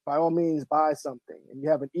by all means, buy something. And you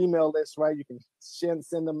have an email list, right? You can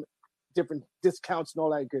send them different discounts and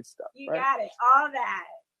all that good stuff. You right? got it. All that.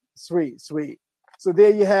 Sweet. So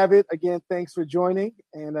there you have it. Again, thanks for joining.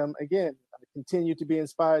 And again, continue to be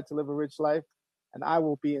inspired to live a rich life. And I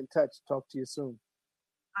will be in touch. Talk to you soon.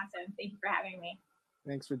 Awesome. Thank you for having me.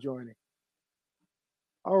 Thanks for joining.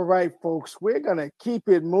 All right, folks, we're going to keep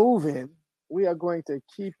it moving. We are going to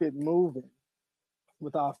keep it moving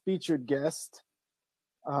with our featured guest.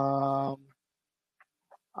 Our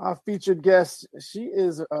featured guest, she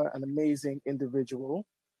is an amazing individual.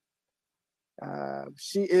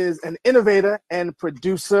 She is an innovator and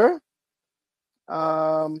producer.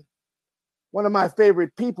 One of my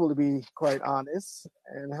favorite people, to be quite honest,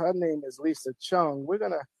 and her name is Lisa Chung. We're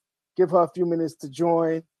going to give her a few minutes to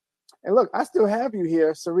join. And look, I still have you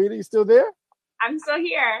here. Sarita, you still there? I'm still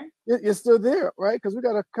here. You're still there, right? Because we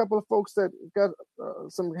got a couple of folks that got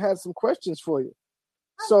had some questions for you.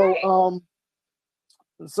 Okay. So,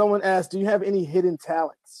 someone asked, do you have any hidden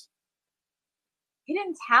talents?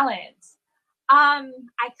 Hidden talents. I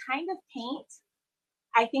kind of paint.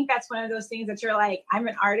 I think that's one of those things that you're like, I'm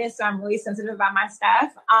an artist, so I'm really sensitive about my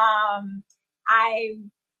stuff. I'm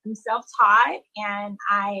self-taught, and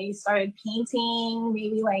I started painting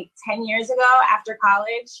maybe like 10 years ago after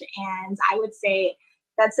college. And I would say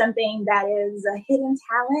that's something that is a hidden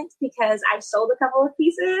talent because I've sold a couple of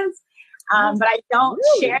pieces, but I don't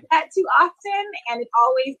share that too often. And it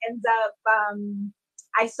always ends up,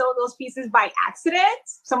 I sold those pieces by accident.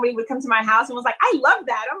 Somebody would come to my house and was like, I love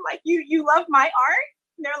that. I'm like, you love my art?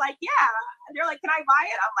 And they're like, yeah. And they're like, can I buy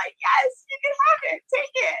it? I'm like, yes, you can have it.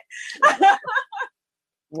 Take it.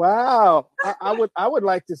 Wow. I would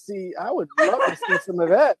like to see, I would love to see some of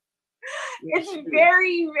that. It's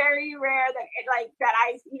very, very rare that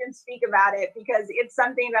I even speak about it because it's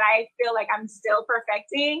something that I feel like I'm still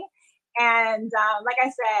perfecting. And like I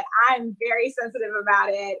said, I'm very sensitive about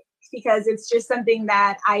it because it's just something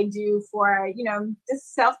that I do for,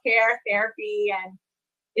 just self-care, therapy, and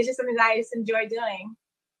it's just something that I just enjoy doing.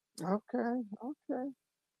 Okay. All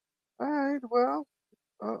right. Well,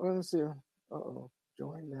 let me see.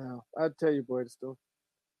 Join now. I'll tell you, boy,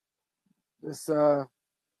 all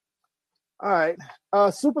right.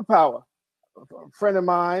 Superpower. A friend of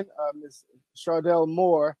mine, Miss Chardell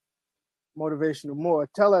Moore, Motivational Moore.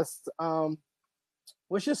 Tell us,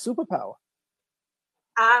 what's your superpower?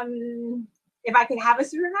 If I could have a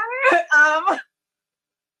superpower, I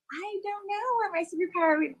don't know what my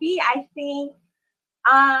superpower would be. I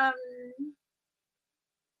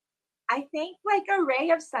think like a ray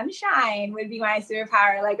of sunshine would be my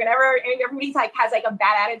superpower. Like whenever everybody's like has like a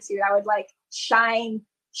bad attitude, I would like shine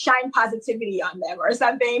positivity on them or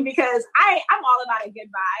something because I'm all about a good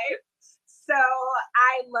vibe. So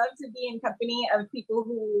I love to be in company of people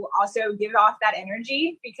who also give off that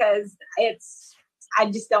energy because I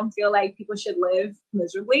just don't feel like people should live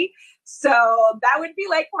miserably. So that would be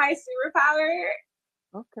like my superpower.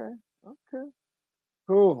 Okay.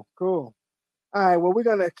 Cool. All right. Well, we're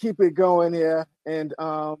gonna keep it going here, and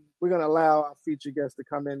we're gonna allow our featured guest to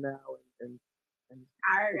come in now. And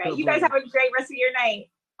all right. You guys have a great rest of your night.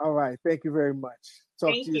 All right. Thank you very much.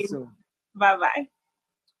 Talk to you soon. Bye-bye.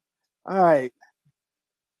 All right.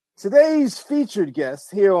 Today's featured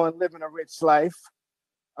guest here on Living a Rich Life.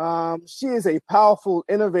 She is a powerful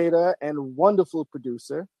innovator and wonderful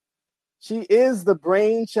producer. She is the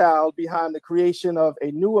brainchild behind the creation of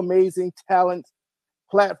a new amazing talent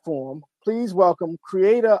platform. Please welcome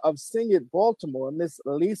creator of Sing It Baltimore, Miss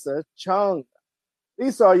Lisa Chung.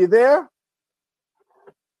 Lisa, are you there?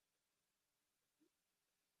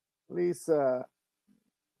 Lisa,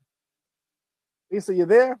 you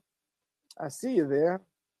there? I see you there.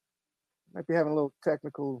 Might be having a little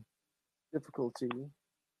technical difficulty.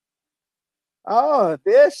 Oh,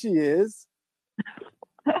 there she is.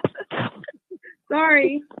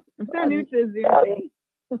 Sorry, I'm so new to Zoom thing.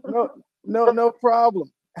 No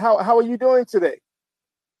problem. How are you doing today?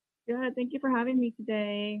 Good. Thank you for having me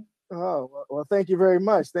today. Oh, well, thank you very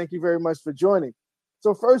much. Thank you very much for joining.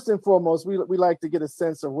 So first and foremost, we like to get a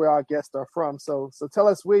sense of where our guests are from. So tell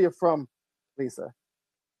us where you're from, Lisa.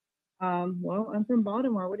 Well, I'm from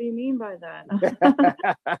Baltimore. What do you mean by that?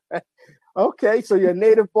 Okay, so you're a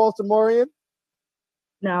native Baltimorean?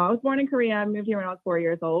 No, I was born in Korea. I moved here when I was 4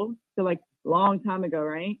 years old. So like long time ago,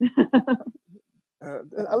 right?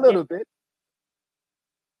 A little bit.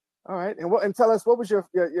 All right, and tell us what was your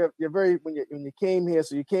very when you came here.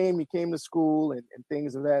 So you came to school and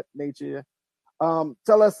things of that nature.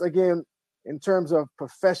 Tell us again in terms of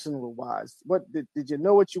professional wise. What did you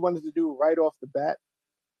know what you wanted to do right off the bat?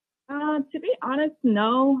 To be honest,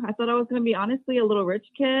 no. I thought I was going to be honestly a little rich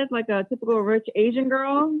kid, like a typical rich Asian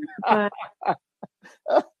girl. But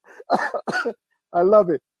I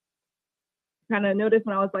love it. Kind of noticed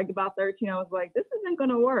when I was like about 13, I was like, this isn't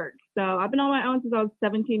going to work. So I've been on my own since I was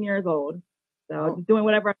 17 years old. So just doing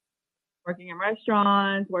whatever, working in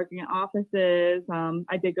restaurants, working in offices.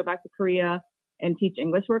 I did go back to Korea and teach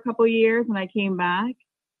English for a couple of years when I came back.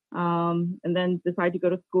 and then decide to go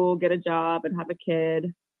to school, get a job, and have a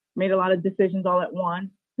kid. Made a lot of decisions all at once.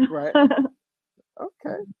 Right.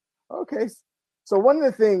 Okay. So one of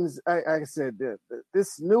the things I said,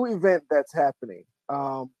 this new event that's happening,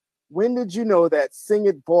 when did you know that Sing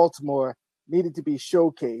It Baltimore needed to be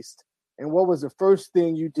showcased? And what was the first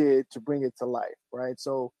thing you did to bring it to life, right?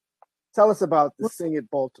 So tell us about the Sing It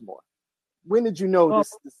Baltimore. When did you know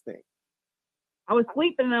this thing? I was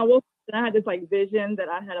sleeping and I woke up and I had this like vision that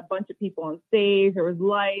I had a bunch of people on stage. There was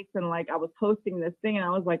lights and like I was hosting this thing and I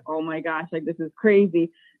was like, oh my gosh, like this is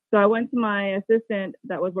crazy. So I went to my assistant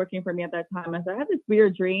that was working for me at that time. I said, I had this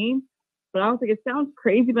weird dream, but I was like, it sounds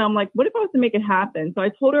crazy, but I'm like, what if I was to make it happen? So I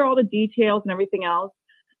told her all the details and everything else.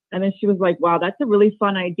 And then she was like, wow, that's a really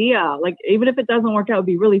fun idea. Like, even if it doesn't work out, it would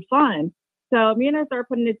be really fun. So me and her started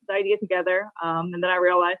putting this idea together. And then I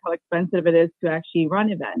realized how expensive it is to actually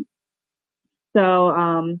run events.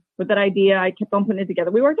 So with that idea, I kept on putting it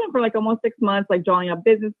together. We worked on it for like almost 6 months, like drawing up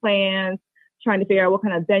business plans, trying to figure out what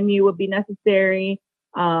kind of venue would be necessary.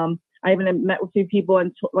 I even met with a few people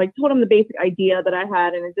and told them the basic idea that I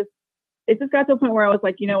had. And it just got to a point where I was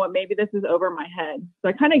like, you know what, maybe this is over my head. So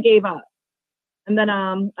I kind of gave up. And then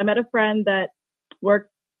I met a friend that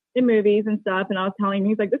worked in movies and stuff. And I was telling him,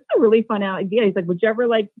 he's like, this is a really fun idea. He's like, would you ever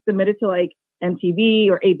like submit it to like MTV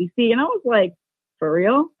or ABC? And I was like, for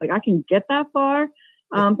real? Like I can get that far?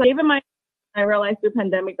 So even I realized through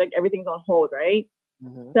pandemic, like everything's on hold, right?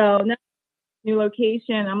 Mm-hmm. So now new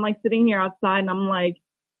location, I'm like sitting here outside and I'm like,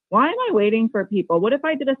 why am I waiting for people? What if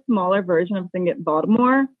I did a smaller version of Sing It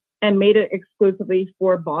Baltimore and made it exclusively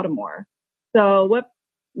for Baltimore? So what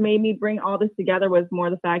made me bring all this together was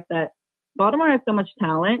more the fact that Baltimore has so much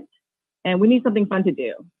talent and we need something fun to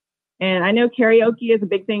do. And I know karaoke is a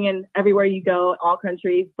big thing in everywhere you go, all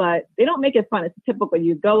countries, but they don't make it fun. It's typical.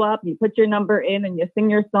 You go up, you put your number in and you sing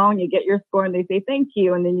your song, you get your score and they say thank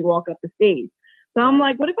you. And then you walk up the stage. So I'm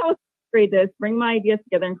like, what if I was to create this, bring my ideas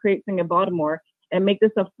together and create Sing It Baltimore and make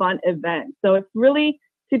this a fun event? So it's really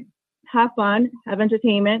to have fun, have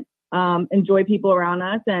entertainment, enjoy people around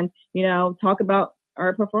us and, you know, talk about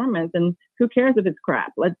our performance and who cares if it's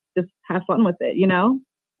crap? Let's just have fun with it, you know?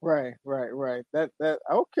 Right. That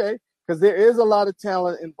okay. Because there is a lot of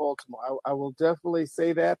talent in Baltimore. I will definitely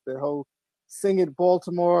say that the whole Sing It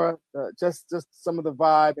Baltimore, just some of the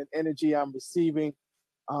vibe and energy I'm receiving.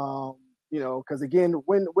 You know, because again,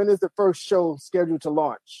 when is the first show scheduled to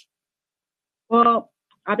launch? Well,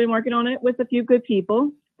 I've been working on it with a few good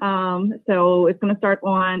people. So it's going to start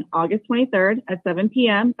on August 23rd at 7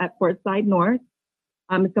 p.m. at Portside North.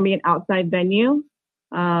 It's going to be an outside venue.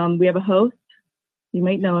 We have a host. You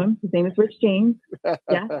might know him. His name is Rich James.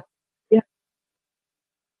 Yeah.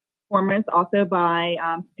 Performance also by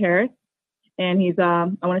Paris. And he's, I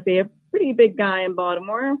want to say, a pretty big guy in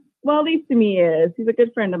Baltimore. Well, at least to me is. He's a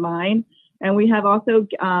good friend of mine. And we have also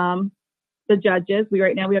the judges.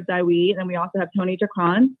 Right now we have Daiwi, and we also have Tony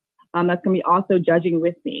Jacron. That's going to be also judging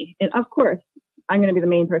with me. And of course, I'm going to be the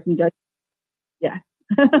main person judging. Yeah.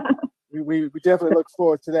 we definitely look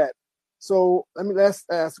forward to that. So let's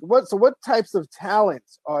ask what types of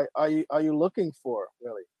talents are you looking for,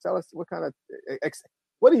 really? Tell us what kind of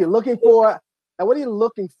what are you looking for, and what are you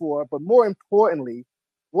looking for, but more importantly,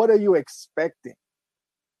 what are you expecting?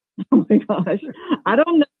 Oh my gosh, I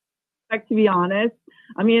don't know. To be honest,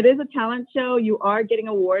 I mean, it is a talent show. You are getting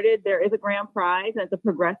awarded. There is a grand prize, and it's a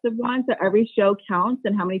progressive one. So every show counts,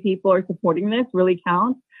 and how many people are supporting this really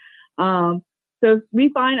counts. So if we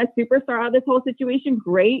find a superstar out of this whole situation,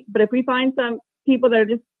 great. But if we find some people that are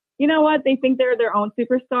just, you know what, they think they're their own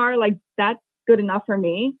superstar, like that's good enough for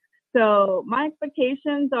me. So my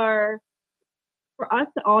expectations are for us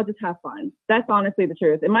to all just have fun. That's honestly the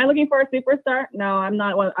truth. Am I looking for a superstar? No, I'm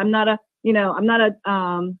not. I'm not a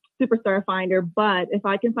superstar finder. But if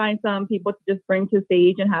I can find some people to just bring to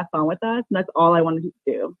stage and have fun with us, that's all I want to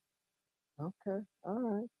do. Okay, all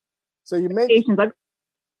right. So you mentioned.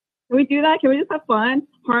 Can we do that? Can we just have fun?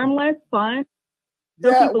 Harmless, fun?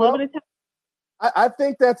 Yeah, well, I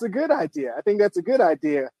think that's a good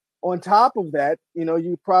idea. On top of that, you know,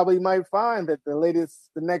 you probably might find that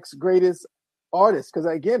the next greatest artist, because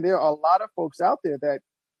again, there are a lot of folks out there that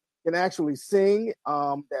can actually sing,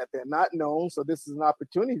 that they're not known. So this is an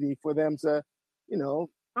opportunity for them to, you know,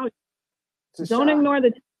 don't shine. Ignore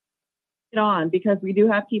the on, because we do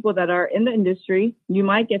have people that are in the industry. You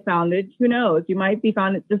might get founded. Who knows? You might be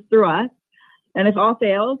founded just through us. And if all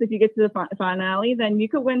fails, if you get to the finale, then you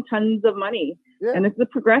could win tons of money. Yeah. And it's a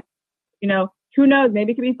progression. You know, who knows?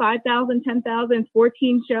 Maybe it could be 5,000, 10,000,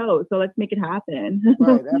 14 shows. So let's make it happen.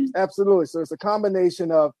 Right. Absolutely. So it's a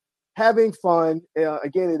combination of having fun.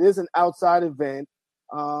 Again, it is an outside event.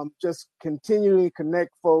 just continuing to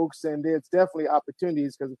connect folks, and there's definitely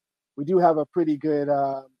opportunities because we do have a pretty good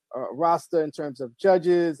roster in terms of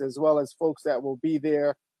judges as well as folks that will be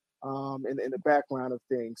there in the background of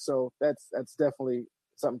things. So that's definitely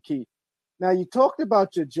something key. Now, you talked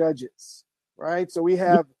about your judges, right? So we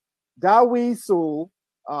have Dawi Sul,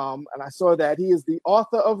 and I saw that he is the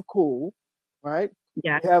author of Cool, right?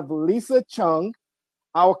 Yeah. We have Lisa Chung,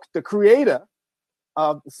 the creator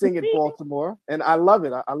of Sing It Baltimore, and I love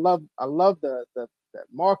it. I love the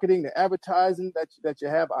marketing, the advertising that you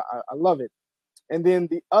have. I love it. And then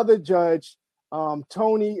the other judge,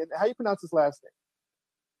 Tony, how you pronounce his last name?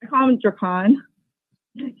 I call him Drakan.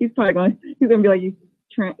 He's gonna be like,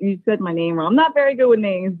 you said my name wrong. I'm not very good with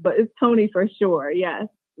names, but it's Tony for sure. Yes.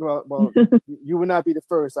 Well, you would not be the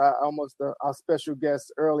first. Our special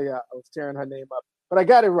guest earlier, I was tearing her name up, but I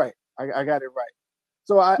got it right. I got it right.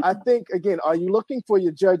 So I think, again, are you looking for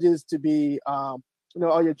your judges to be, are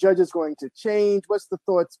your judges going to change? What's the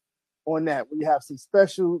thoughts on that? Will you have some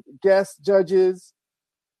special guest judges?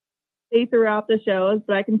 Throughout the shows,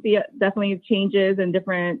 but I can see definitely changes and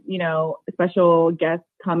different, special guests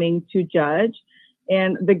coming to judge.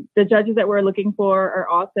 And the judges that we're looking for are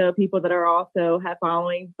also people that are also have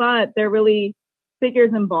followings, but they're really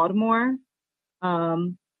figures in Baltimore.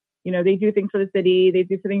 They do things for the city. They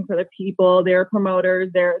do things for the people. They're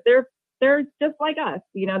promoters. They're just like us.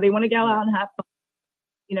 They want to go out and have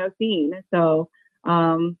fun, scene. So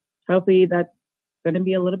hopefully that's going to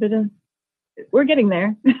be a little bit of. We're getting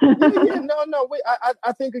there. No. Wait,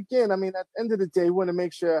 I think again. I mean, at the end of the day, we want to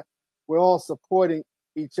make sure we're all supporting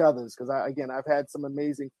each other's because I've had some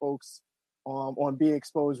amazing folks on Be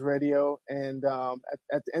Exposed Radio, and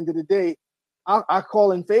at the end of the day, I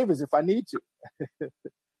call in favors if I need to.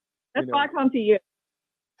 That's why I come to you.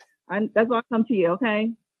 That's why I come to you.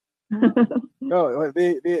 Okay. Oh,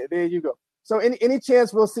 there you go. So, any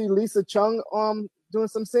chance we'll see Lisa Chung doing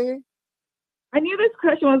some singing? I knew this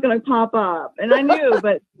question was going to pop up, and I knew,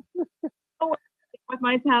 but with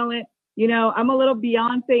my talent, I'm a little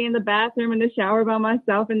Beyonce in the bathroom, in the shower by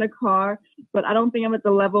myself, in the car, but I don't think I'm at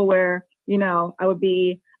the level where, I would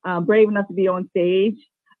be brave enough to be on stage.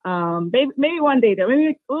 Maybe one day though.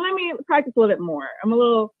 Maybe let me practice a little bit more.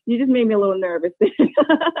 You just made me a little nervous.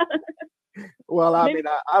 Well, I mean,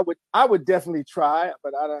 I would definitely try,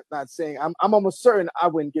 but I'm not saying I'm almost certain I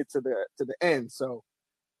wouldn't get to the end. So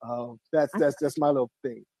that's just my little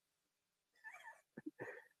thing.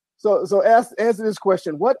 So answer this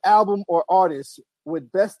question: what album or artist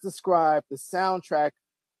would best describe the soundtrack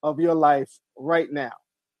of your life right now?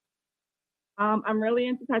 I'm really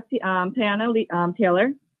into Teyana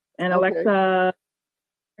Taylor and Okay. Alexa.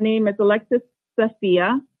 Her name is Alexis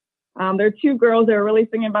Sophia. There are two girls that are really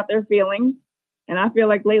singing about their feelings, and I feel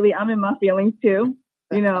like lately I'm in my feelings too.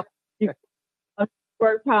 You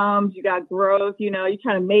work problems, you got growth. You're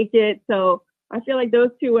trying to make it. So I feel like those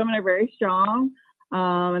two women are very strong.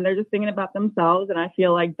 And they're just thinking about themselves. And I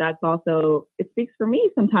feel like that's also, it speaks for me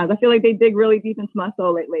sometimes. I feel like they dig really deep into my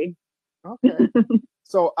soul lately. Okay.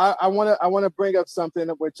 So I want to bring up something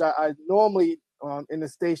which I normally in the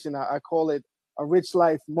station, I call it a rich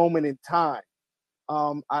life moment in time.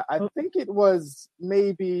 I think it was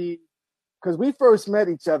maybe because we first met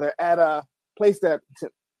each other at a place that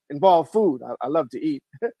involved food. I love to eat.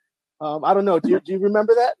 I don't know. Do you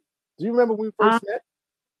remember that? Do you remember when we first met?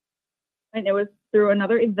 And it was through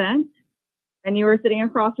another event, and you were sitting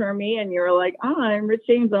across from me, and you were like, I'm Rich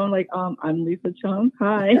James. I'm like, I'm Lisa Chung.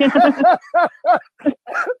 Hi.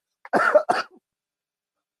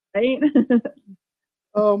 Right?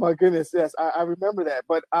 Oh my goodness, yes, I remember that.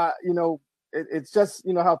 But it's just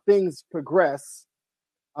how things progress.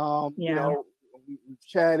 We've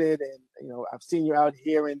chatted, and I've seen you out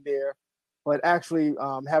here and there, but actually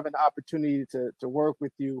having the opportunity to work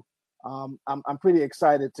with you. I'm pretty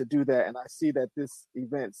excited to do that, and I see that this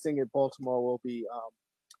event, Sing It Baltimore, will be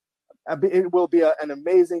it will be an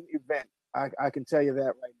amazing event. I can tell you that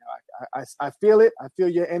right now. I feel it. I feel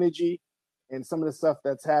your energy and some of the stuff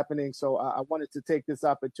that's happening. So I wanted to take this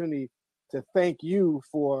opportunity to thank you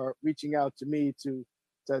for reaching out to me to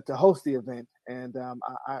host the event, and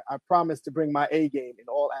I promise to bring my A game in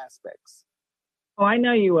all aspects. Oh, I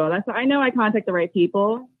know you will. I know I contact the right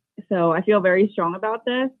people, so I feel very strong about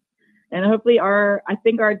this. And hopefully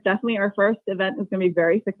definitely our first event is going to be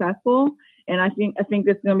very successful. And I think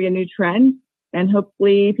this is going to be a new trend. And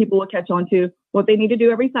hopefully people will catch on to what they need to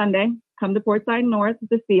do every Sunday. Come to Portside North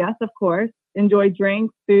to see us, of course. Enjoy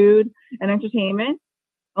drinks, food, and entertainment.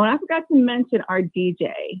 Oh, and I forgot to mention our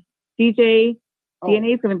DJ. DJ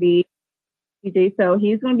DNA is going to be DJ. So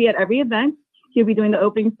he's going to be at every event. He'll be doing the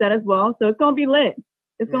opening set as well. So it's going to be lit.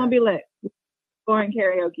 It's going to be lit. Scoring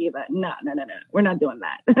karaoke, but no. We're not doing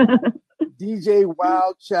that. DJ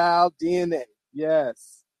Wild Child DNA.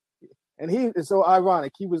 Yes. And it's so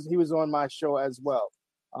ironic. He was on my show as well.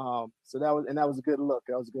 So that was a good look.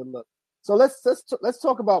 That was a good look. So let's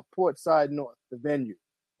talk about Portside North, the venue.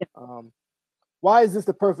 Why is this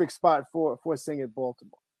the perfect spot for Sing It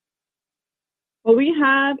Baltimore? Well, we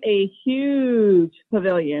have a huge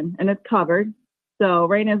pavilion and it's covered. So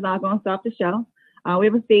rain is not going to stop the show. We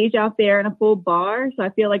have a stage out there and a full bar. So I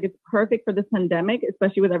feel like it's perfect for this pandemic,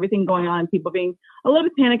 especially with everything going on and people being a little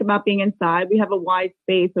bit panicked about being inside. We have a wide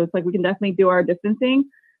space. So it's like we can definitely do our distancing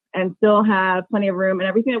and still have plenty of room and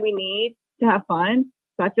everything that we need to have fun.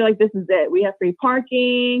 So I feel like this is it. We have free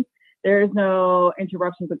parking. There's no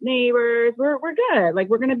interruptions with neighbors. We're good. Like,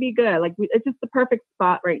 we're going to be good. Like, it's just the perfect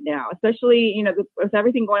spot right now, especially, with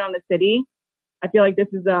everything going on in the city. I feel like this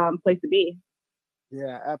is a place to be.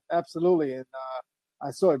 Yeah, absolutely. And I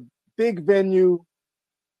saw a big venue,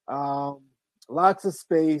 lots of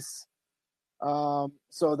space.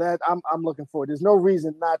 So that I'm looking forward. There's no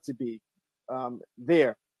reason not to be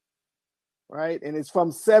there. Right. And it's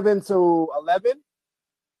from 7 to 11.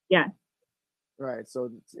 Yeah. Right. So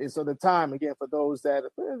the time, again, for those that,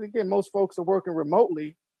 again, most folks are working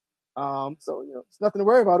remotely. So, it's nothing to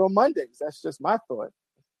worry about on Mondays. That's just my thought.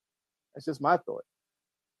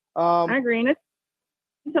 I agree. And it's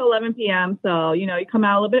until 11 p.m. So, you come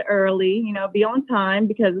out a little bit early, be on time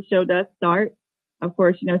because the show does start. Of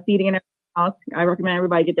course, seating and everything else. I recommend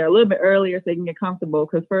everybody get there a little bit earlier so they can get comfortable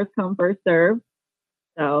because first come, first serve.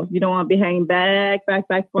 So you don't want to be hanging back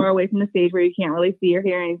far away from the stage where you can't really see or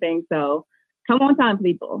hear anything. So come on time,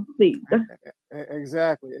 people, please.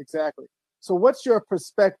 Exactly. So what's your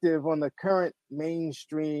perspective on the current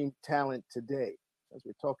mainstream talent today, as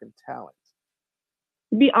we're talking talent?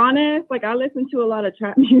 To be honest, I listen to a lot of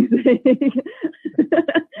trap music. That's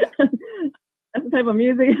the type of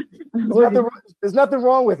music. There's nothing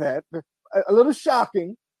wrong with that. A little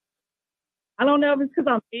shocking. I don't know if it's because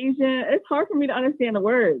I'm Asian. It's hard for me to understand the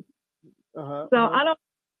words. I don't.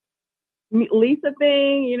 Lisa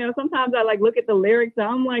thing, sometimes I look at the lyrics and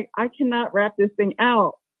I'm like, I cannot rap this thing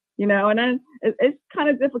out, and then it's kind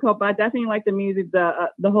of difficult, but I definitely like the music,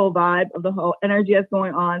 the whole vibe of the whole energy that's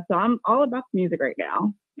going on. So I'm all about the music right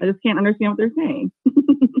now. I just can't understand what they're saying.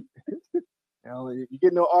 You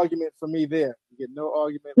get no argument from me there.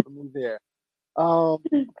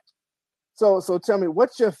 So tell me,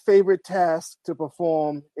 what's your favorite task to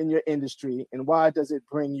perform in your industry and why does it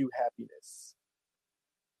bring you happiness?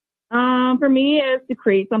 For me, it's to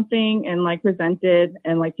create something and present it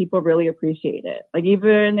and people really appreciate it.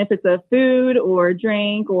 Even if it's a food or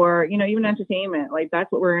drink or, even entertainment, that's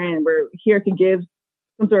what we're in. We're here to give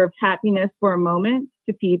some sort of happiness for a moment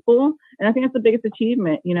to people. And I think that's the biggest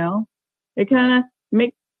achievement, It kind of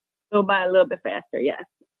makes it go by a little bit faster. Yes.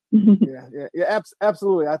 Yeah,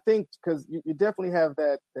 absolutely. I think because you definitely have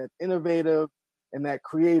that innovative and that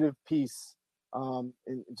creative piece in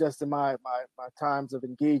my times of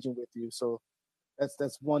engaging with you. So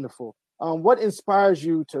that's wonderful. What inspires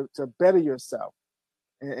you to better yourself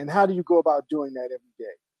and how do you go about doing that every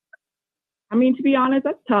day? I mean, to be honest,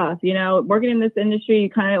 that's tough. Working in this industry, you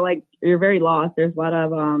kind of you're very lost. There's a lot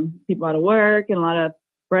of people out of work and a lot of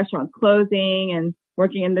restaurants closing, and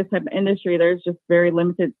working in this type of industry, there's just very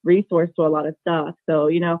limited resource to a lot of stuff. So,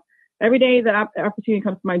 every day that opportunity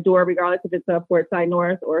comes to my door, regardless if it's a Portside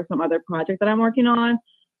North or some other project that I'm working on,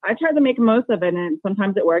 I try to make the most of it. And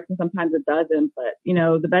sometimes it works and sometimes it doesn't. But,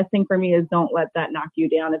 the best thing for me is don't let that knock you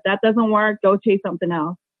down. If that doesn't work, go chase something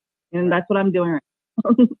else. And that's what I'm doing right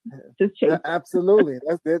now. Just chase. Absolutely.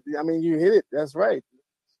 That's. I mean, you hit it. That's right.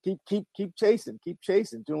 Keep chasing,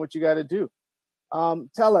 doing what you got to do.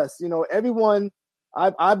 Tell us, everyone,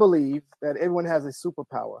 I believe that everyone has a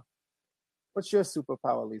superpower. What's your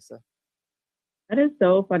superpower, Lisa? That is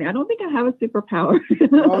so funny. I don't think I have a superpower.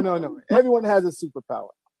 No. Everyone has a superpower.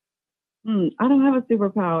 I don't have a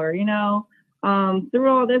superpower. Through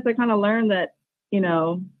all this, I kind of learned that,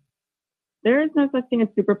 there is no such thing as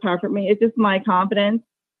superpower for me. It's just my confidence.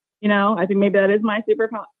 I think maybe that is my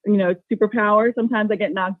superpower. Sometimes I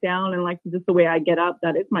get knocked down and just the way I get up,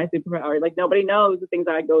 that is my superpower. Nobody knows the things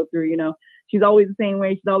I go through, She's always the same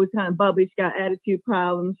way. She's always kind of bubbly. She got attitude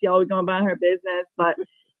problems. She always going about her business. But,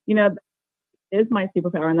 it is my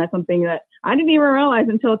superpower. And that's something that I didn't even realize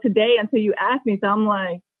until today, until you asked me. So I'm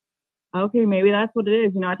like, okay, maybe that's what it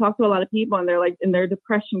is. I talk to a lot of people and they're in their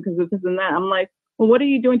depression because of this and that. I'm like, well, what are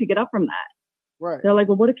you doing to get up from that? Right. They're like,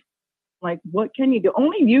 well, what can you do?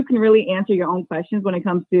 Only you can really answer your own questions when it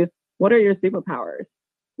comes to what are your superpowers.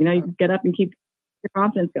 You just get up and keep your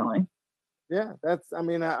confidence going. Yeah, that's. I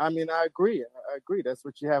agree. I agree. That's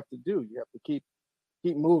what you have to do. You have to keep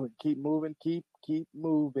moving, keep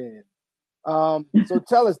moving. So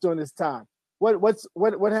tell us during this time,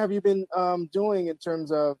 what have you been doing in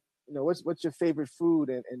terms of what's your favorite food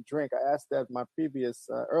and drink? I asked that my previous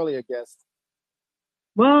earlier guest.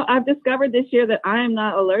 Well, I've discovered this year that I am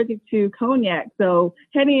not allergic to cognac, so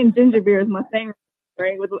Henny and ginger beer is my thing,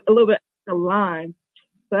 right? With a little bit of lime.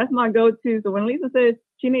 So that's my go-to. So when Lisa says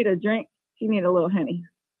she need a drink, she need a little Henny.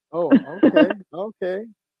 Oh, okay, okay.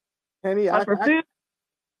 Henny, But for food, I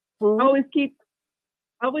food.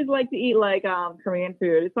 always like to eat like Korean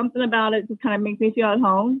food. It's something about it just kind of makes me feel at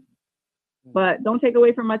home. But don't take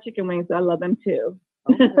away from my chicken wings. I love them too.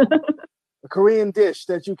 Okay. A Korean dish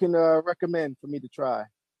that you can recommend for me to try.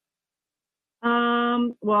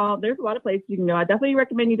 Well, there's a lot of places you can go. I definitely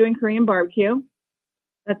recommend you doing Korean barbecue.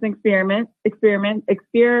 That's an experience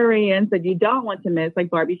that you don't want to miss, like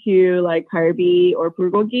barbecue, like karbi or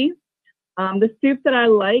bulgogi. The soup that I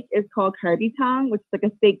like is called karbitang, which is like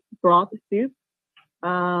a steak broth soup.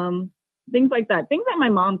 Things like that. Things that my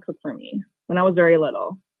mom cooked for me when I was very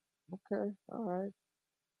little. Okay, all right.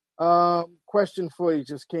 Question for you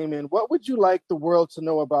just came in. What would you like the world to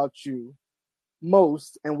know about you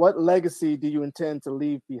most, and what legacy do you intend to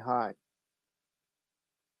leave behind?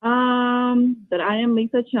 That I am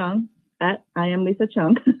Lisa Chung. At I am Lisa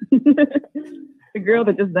Chung, the girl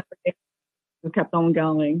that just never kept on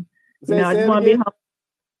going. I just want to be home.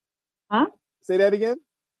 Huh? Say that again.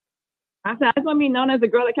 I said I just want to be known as the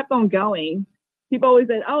girl that kept on going. People always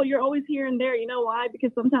said, "Oh, you're always here and there." You know why?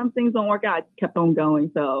 Because sometimes things don't work out. I just kept on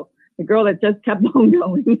going. So the girl that just kept on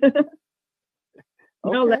going.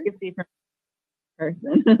 No legacy for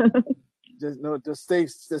person.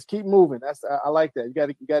 Just keep moving. I like that. You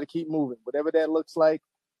got to keep moving. Whatever that looks like,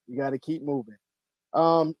 you got to keep moving.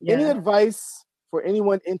 Any advice for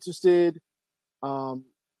anyone interested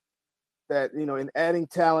that in adding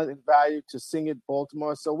talent and value to Sing It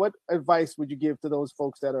Baltimore? So what advice would you give to those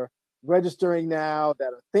folks that are registering now,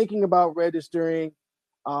 that are thinking about registering?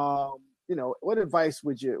 What advice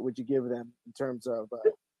would you give them in terms of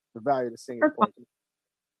the value to Sing It Baltimore?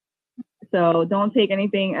 So don't take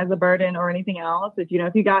anything as a burden or anything else. If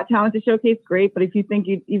you got talent to showcase, great. But if you think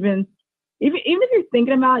you even if you're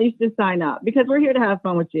thinking about it, you should just sign up, because we're here to have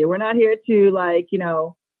fun with you. We're not here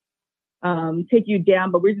to take you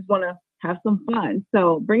down, but we just want to have some fun.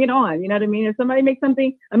 So bring it on. You know what I mean? If somebody makes a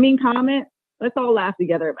mean comment, let's all laugh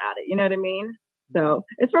together about it. You know what I mean? So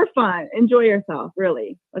it's for fun. Enjoy yourself,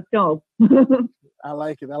 really. Let's go. I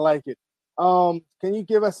like it. Can you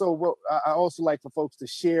give us I also like for folks to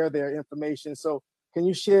share their information. So can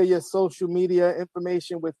you share your social media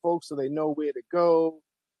information with folks so they know where to go,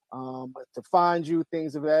 to find you,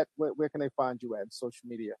 things of that? Where can they find you at social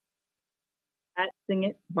media? At Sing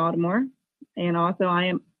It Baltimore. And also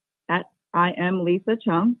I am Lisa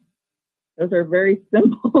Chung. Those are very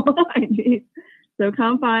simple IDs. So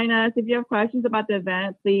come find us. If you have questions about the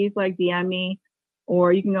event, please DM me,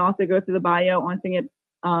 or you can also go through the bio on Sing It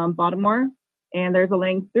Baltimore. And there's a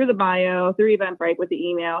link through the bio, through Eventbrite with the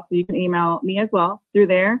email. So you can email me as well through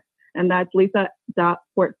there. And that's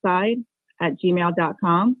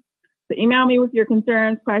lisa.portside@gmail.com. So email me with your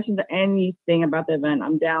concerns, questions, or anything about the event.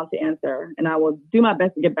 I'm down to answer, and I will do my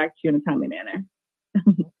best to get back to you in a timely manner.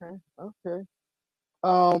 Okay.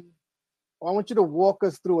 I want you to walk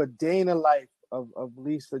us through a day in the life of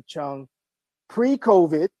Lisa Chung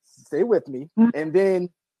pre-COVID. Stay with me. And then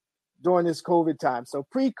during this COVID time. So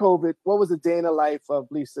pre-COVID, what was a day in the life of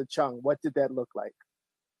Lisa Chung? What did that look like?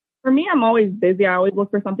 For me, I'm always busy. I always look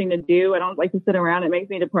for something to do. I don't like to sit around. It makes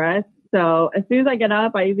me depressed. So as soon as I get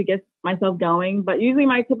up, I usually get myself going. But usually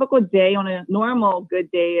my typical day on a normal good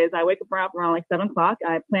day is I wake up around like 7 o'clock.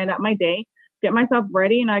 I plan out my day, get myself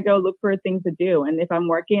ready, and I go look for things to do. And if I'm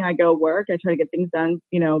working, I go work. I try to get things done,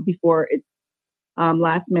 before it's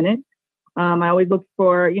last minute. I always look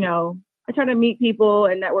for, I try to meet people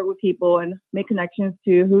and network with people and make connections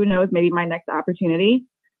to, who knows, maybe my next opportunity.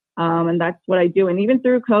 And that's what I do. And even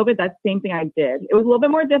through COVID, that's the same thing I did. It was a little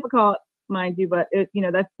bit more difficult, mind you, but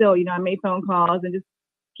that's still, I made phone calls and just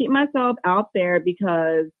keep myself out there,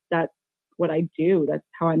 because that's what I do. That's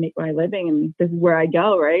how I make my living. And this is where I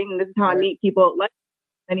go, right? And this is how I meet people, like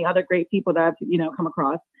many other great people that I've, come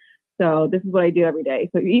across. So this is what I do every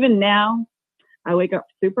day. So even now, I wake up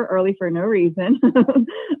super early for no reason.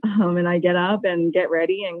 And I get up and get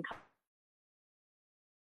ready and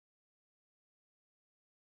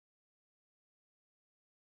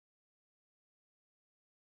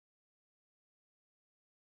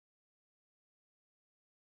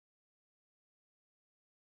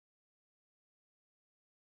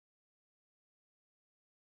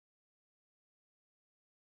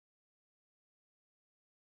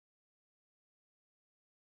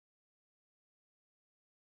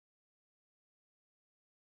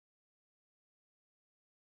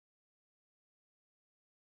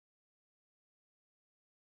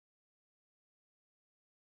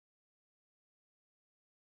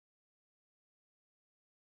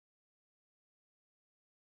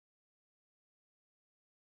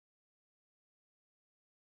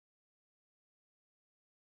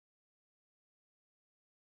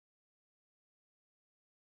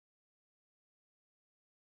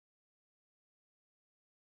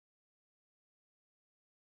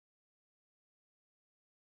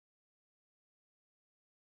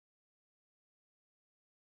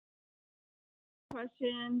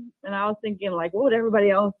question, and I was thinking like, what would everybody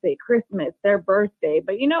else say? Christmas, their birthday.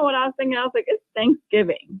 But you know what I was thinking? I was like, it's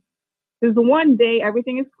Thanksgiving. There's the one day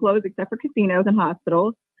everything is closed except for casinos and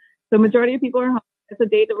hospitals. So majority of people are home. It's a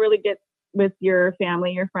day to really get with your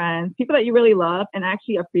family, your friends, people that you really love and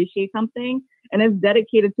actually appreciate something. And it's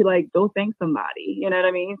dedicated to like, go thank somebody. You know what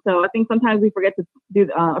I mean? So I think sometimes we forget to do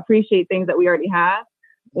appreciate things that we already have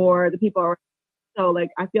or the people are. So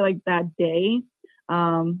like, I feel like that day,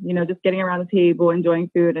 just getting around the table, enjoying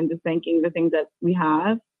food and just thanking the things that we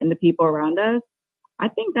have and the people around us. I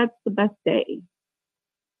think that's the best day.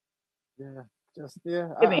 Yeah,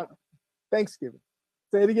 Thanksgiving.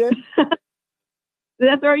 Say it again. Did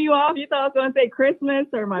that throw you off? You thought I was going to say Christmas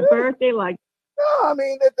or my birthday? Like, no, I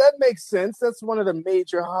mean that makes sense. That's one of the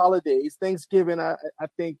major holidays. Thanksgiving, I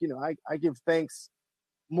think I give thanks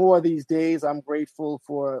more these days. I'm grateful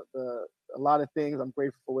for a lot of things. I'm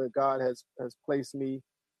grateful for where God has placed me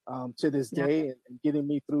to this day and getting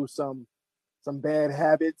me through some bad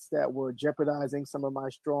habits that were jeopardizing some of my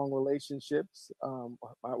strong relationships.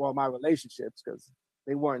 My relationships, because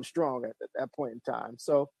they weren't strong at that point in time.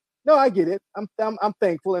 So no, I get it. I'm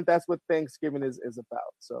thankful, and that's what Thanksgiving is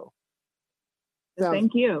about. So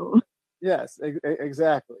thank you. Yes,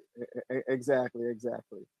 exactly.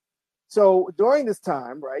 So during this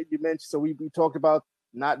time, right, you mentioned, so we talked about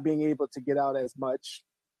not being able to get out as much.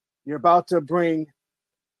 You're about to bring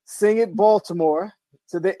Sing It Baltimore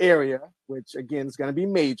to the area, which again is going to be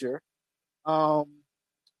major.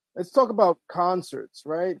 Let's talk about concerts,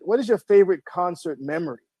 right? What is your favorite concert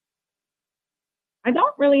memory? I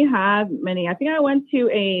don't really have many. I think I went to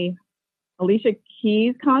a Alicia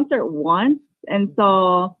Keys concert once and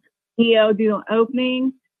saw EO do an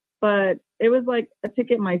opening, but it was like a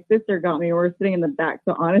ticket my sister got me. We were sitting in the back,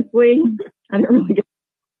 so honestly, I didn't really get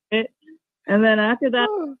it. And then after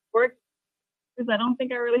that, work, because I don't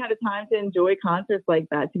think I really had the time to enjoy concerts like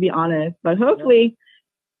that, to be honest. But hopefully,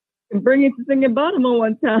 I can bring it to Sing It Baltimore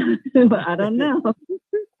one time. I don't know.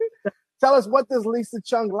 Tell us, what does Lisa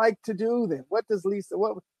Chung like to do then? What does Lisa?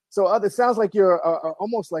 It sounds like you're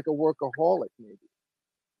almost like a workaholic, maybe.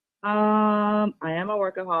 I am a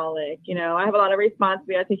workaholic. I have a lot of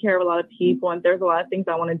responsibility. I take care of a lot of people, and there's a lot of things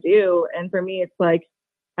I want to do. And for me, it's like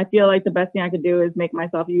I feel like the best thing I could do is make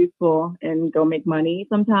myself useful and go make money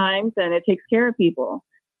sometimes, and it takes care of people.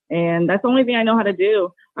 And that's the only thing I know how to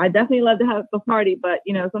do. I definitely love to have a party, but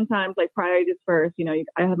sometimes like priorities first. I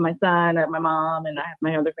have my son, I have my mom, and I have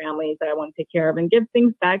my other families that I want to take care of and give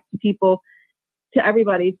things back to people, to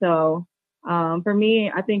everybody. So for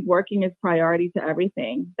me, I think working is priority to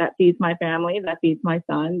everything. That feeds my family, that feeds my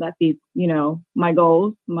son, that feeds, my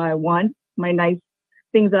goals, my wants, my nice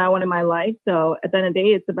things that I want in my life. So at the end of the day,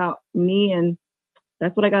 it's about me, and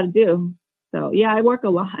that's what I got to do. So yeah, I work a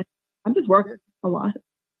lot. I'm just working a lot.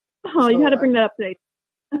 Oh, you had to bring that up today.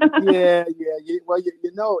 Yeah. Well,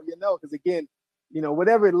 because again,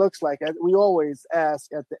 whatever it looks like, we always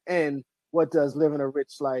ask at the end, what does living a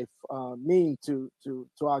rich life mean to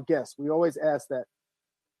our guests? We always ask that.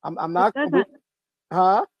 I'm not.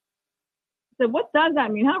 Huh? So what does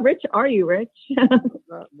that mean? How rich are you, Rich?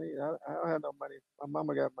 Not me. I don't have no money. My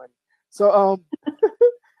mama got money. So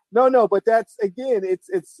no, but that's again,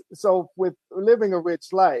 it's so with living a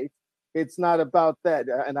rich life, it's not about that.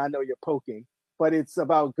 And I know you're poking, but it's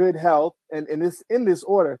about good health, and in this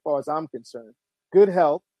order, as far as I'm concerned: good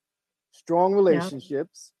health, strong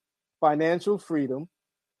relationships, financial freedom,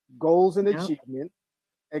 goals and achievement,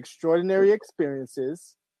 extraordinary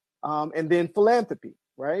experiences, and then philanthropy,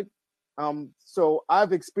 right? So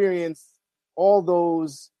I've experienced all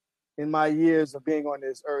those in my years of being on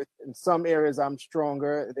this earth. In some areas, I'm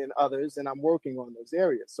stronger than others, and I'm working on those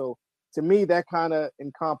areas. So to me, that kind of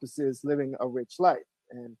encompasses living a rich life.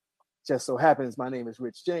 And just so happens my name is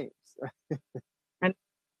Rich James. And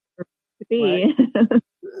right?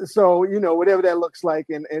 So, whatever that looks like,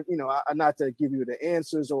 and not to give you the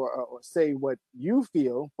answers or say what you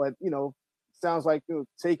feel, but, sounds like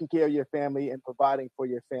taking care of your family and providing for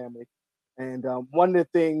your family. And one of the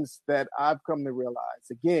things that I've come to realize,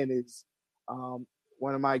 again, is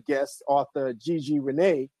one of my guests, author Gigi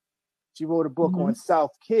Renee, she wrote a book on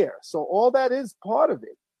self-care. So all that is part of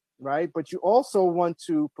it, right? But you also want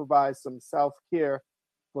to provide some self-care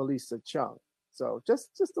for Lisa Chung. So just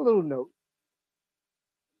a little note.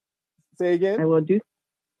 Say again? I will do.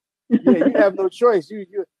 Yeah, you have no choice.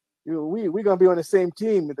 We're gonna be on the same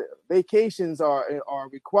team. The vacations are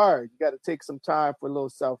required. You got to take some time for a little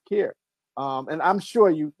self-care. And I'm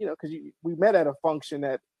sure because we met at a function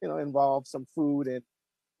that involved some food and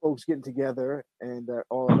folks getting together and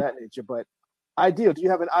all of that nature. But ideal. Do you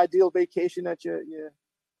have an ideal vacation that you're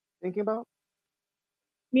thinking about?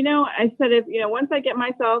 I said once I get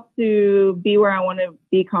myself to be where I want to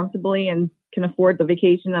be comfortably and can afford the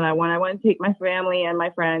vacation that I want to take my family and my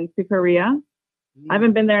friends to Korea. I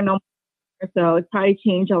haven't been there no more, so it's probably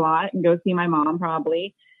changed a lot, and go see my mom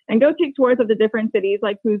probably. And go take tours of the different cities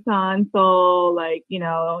like Busan, Seoul, like,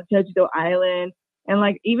 Jeju-do Island. And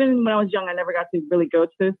like, even when I was young, I never got to really go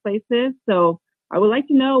to those places. So I would like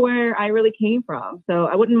to know where I really came from. So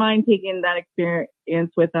I wouldn't mind taking that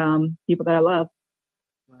experience with people that I love.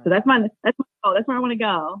 Right. So that's my goal. That's where I want to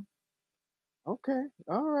go. Okay.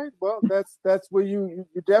 All right. Well, that's where you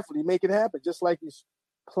definitely make it happen. Just like you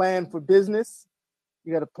plan for business,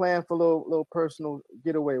 you got to plan for little personal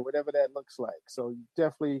getaway, whatever that looks like. So you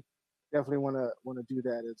definitely want to do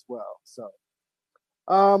that as well. So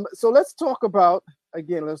let's talk about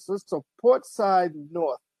again. Let's talk Portside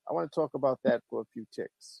North. I want to talk about that for a few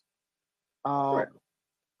ticks. Right.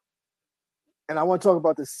 And I want to talk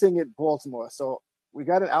about the Sing It Baltimore. So we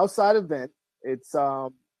got an outside event. It's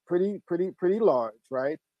pretty large,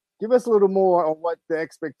 right? Give us a little more on what the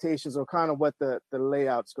expectations or kind of what the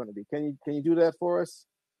layout's going to be. Can you do that for us?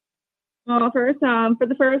 Well, first, for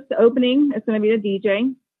the first opening, it's going to be a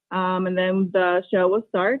DJ, and then the show will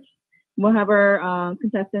start. We'll have our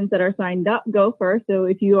contestants that are signed up go first. So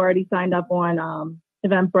if you already signed up on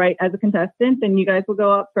Eventbrite as a contestant, then you guys will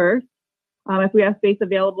go up first. If we have space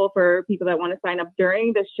available for people that want to sign up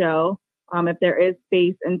during the show, if there is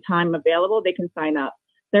space and time available, they can sign up.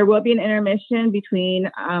 There will be an intermission between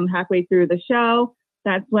halfway through the show.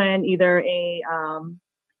 That's when either an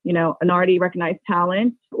already recognized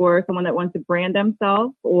talent or someone that wants to brand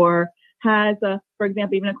themselves or has, for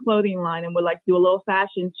example, even a clothing line and would like to do a little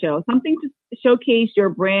fashion show, something to showcase your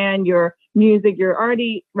brand, your music, your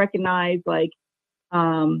already recognized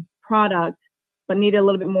product, but need a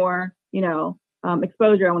little bit more,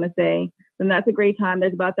 exposure, I want to say, then that's a great time.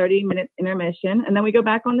 There's about 30 minutes intermission. And then we go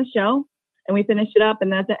back on the show and we finish it up.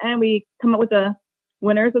 And at the end, we come up with the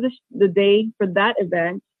winners of the day for that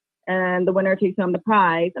event. And the winner takes home the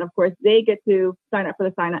prize. And of course, they get to sign up for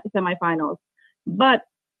the semifinals. But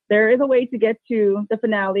there is a way to get to the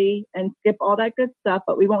finale and skip all that good stuff,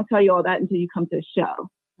 but we won't tell you all that until you come to the show.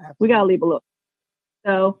 Absolutely. We got to leave a little.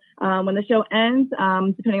 So when the show ends,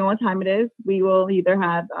 depending on what time it is, we will either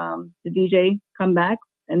have the DJ come back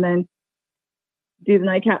and then do the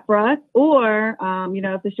nightcap for us, or,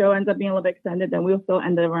 if the show ends up being a little bit extended, then we'll still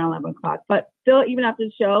end it around 11 o'clock. But still, even after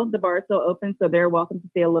the show, the bar is still open, so they're welcome to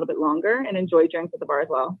stay a little bit longer and enjoy drinks at the bar as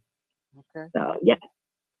well. Okay. So, yeah.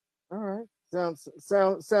 All right.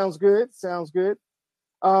 Sounds good. Sounds good.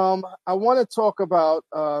 I want to talk about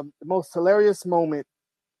the most hilarious moment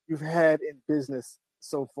you've had in business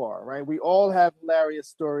so far, right? We all have hilarious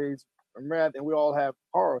stories, and we all have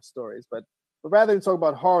horror stories, but rather than talk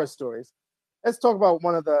about horror stories, let's talk about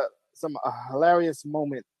some hilarious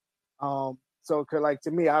moment. So to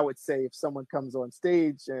me, I would say if someone comes on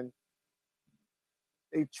stage and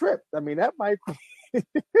they trip, I mean, that might be,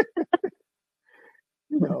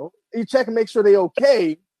 you check and make sure they're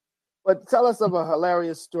okay, but tell us of a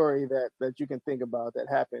hilarious story that you can think about that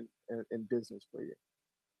happened in business for you.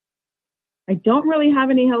 I don't really have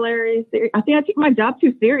any hilarious. I think I take my job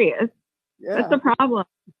too serious. Yeah. That's the problem.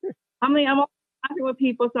 I'm laughing with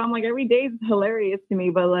people, so I'm like, every day is hilarious to me,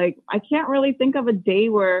 but like I can't really think of a day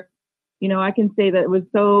where I can say that it was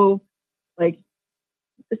so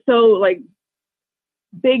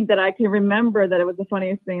big that I can remember that it was the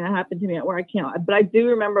funniest thing that happened to me at work. I can't, but I do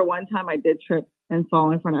remember one time I did trip and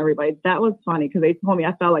fall in front of everybody. That was funny because they told me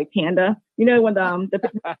I felt like Panda, when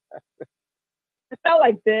the I felt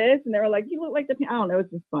like this, and they were like, "You look like the." I don't know. It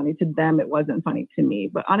was just funny to them. It wasn't funny to me.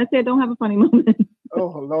 But honestly, I don't have a funny moment. Oh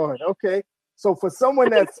Lord. Okay. So for someone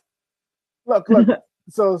that's look.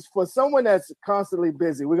 So for someone that's constantly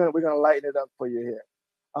busy, we're gonna lighten it up for you here.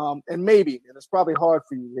 And it's probably hard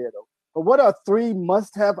for you here though. But what are 3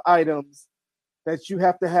 must-have items that you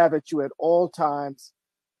have to have at you at all times,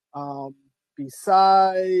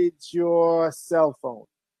 besides your cell phone?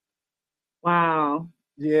 Wow.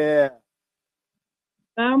 Yeah.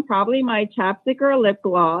 Probably my chapstick or lip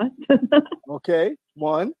gloss. Okay.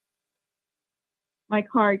 1. My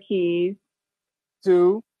car keys.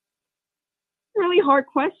 2. Really hard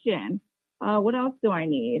question. What else do I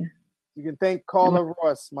need? You can thank Carla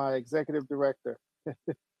Ross, my executive director.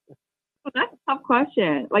 Well, that's a tough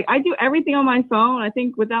question. Like I do everything on my phone. I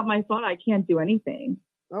think without my phone, I can't do anything.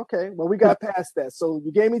 Okay. Well, we got past that. So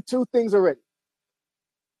you gave me 2 things already.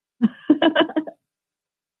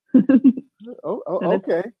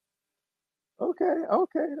 Okay. All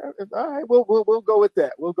right. We'll go with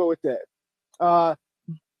that.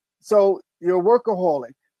 So you're a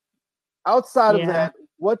workaholic. Outside of that,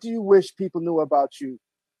 what do you wish people knew about you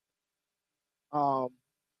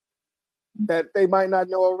that they might not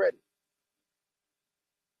know already?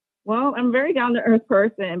 Well, I'm a very down to earth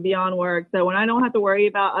person beyond work. So when I don't have to worry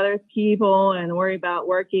about other people and worry about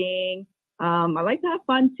working, I like to have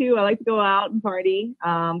fun too. I like to go out and party,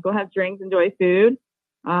 go have drinks, enjoy food.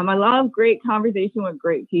 I love great conversation with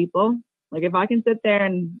great people. Like if I can sit there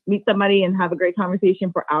and meet somebody and have a great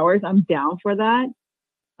conversation for hours, I'm down for that.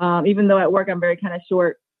 Even though at work I'm very kind of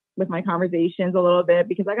short with my conversations a little bit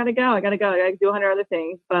because I gotta go. I gotta do 100 other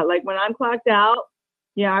things. But like when I'm clocked out,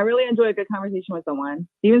 yeah, I really enjoy a good conversation with someone,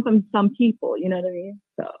 even some people. You know what I mean?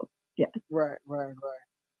 So yeah. Right.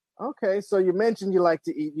 Okay, so you mentioned you like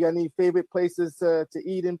to eat. You got any favorite places to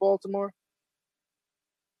eat in Baltimore?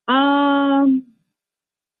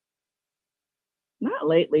 Not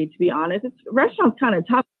lately, to be honest. It's restaurant's kind of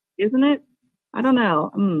tough, isn't it? I don't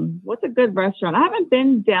know. What's a good restaurant? I haven't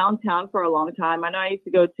been downtown for a long time. I know I used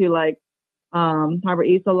to go to like Harbor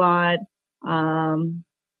East a lot.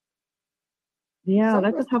 Yeah, Some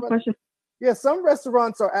that's a tough question. Yeah, some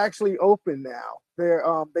restaurants are actually open now.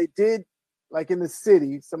 They did like in the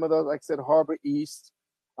city, some of those, like I said, Harbor East,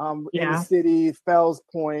 in the Yeah. city, Fells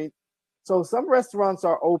Point. So some restaurants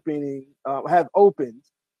are have opened.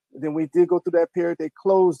 Then we did go through that period. They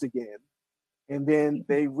closed again, and then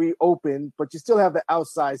they reopened, but you still have the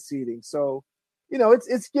outside seating. So,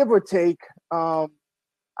 it's give or take. I'm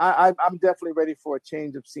definitely ready for a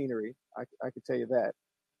change of scenery. I can tell you that.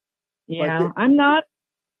 Yeah, I'm not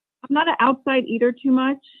an outside eater too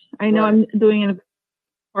much. I know I'm doing a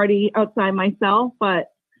party outside myself,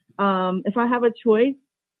 but if I have a choice,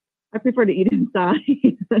 I prefer to eat inside.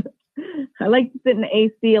 I like to sit in the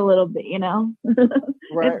AC a little bit,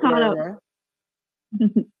 Right.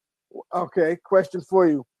 Okay, question for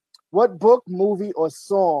you. What book, movie, or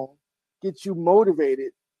song gets you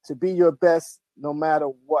motivated to be your best no matter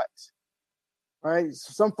what? Right?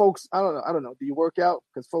 Some folks, I don't know. Do you work out?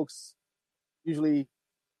 Because folks usually.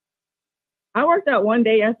 I worked out one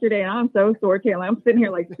day yesterday and I'm so sore, Taylor. I'm sitting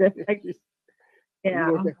here like this. Yeah.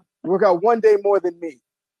 You work out one day more than me.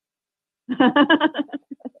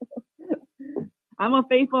 I'm a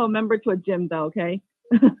faithful member to a gym though, okay?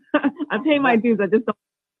 I pay my dues. I just don't.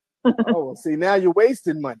 Oh, well, see, now you're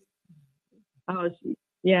wasting money. Oh,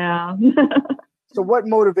 yeah. So what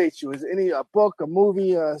motivates you? Is it a book, a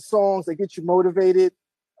movie, songs that get you motivated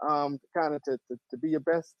kind of to be your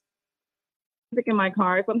best? Music in my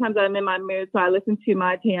car. Sometimes I'm in my mood, so I listen to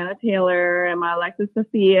my Tiana Taylor and my Alexis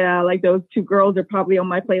Sophia. Like those two girls are probably on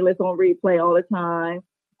my playlist on replay all the time.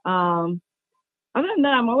 Other than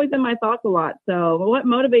that, I'm always in my thoughts a lot. So what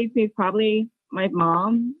motivates me is probably my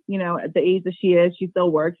mom. At the age that she is, she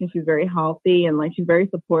still works and she's very healthy and like she's very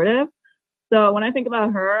supportive. So when I think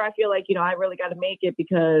about her, I feel like, I really got to make it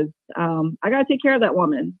because I got to take care of that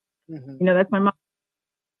woman. Mm-hmm. That's my mom.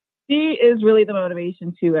 She is really the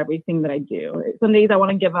motivation to everything that I do. Some days I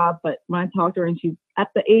want to give up, but when I talk to her and she's at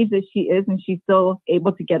the age that she is and she's still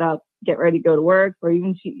able to get up, get ready to go to work, or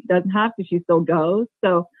even she doesn't have to, she still goes.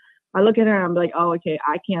 So I look at her and I'm like, oh, okay,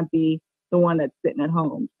 I can't be the one that's sitting at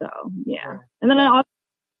home. So yeah. And then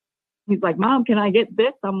he's like, Mom, can I get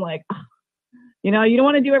this? I'm like, oh. You don't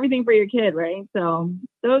want to do everything for your kid, right? So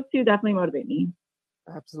those two definitely motivate me.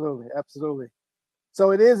 Absolutely. So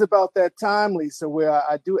it is about that time, Lisa, where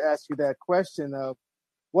I do ask you that question of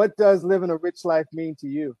what does living a rich life mean to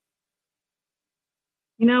you?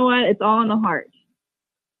 You know what? It's all in the heart.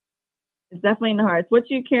 It's definitely in the heart. It's what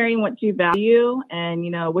you carry and what you value and,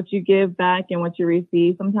 what you give back and what you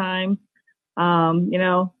receive sometimes.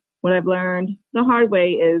 What I've learned the hard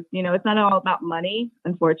way is, it's not all about money,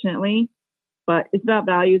 unfortunately, but it's about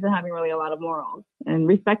values and having really a lot of morals and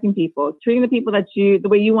respecting people, treating the people the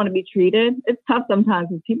way you want to be treated. It's tough sometimes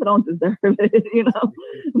because people don't deserve it,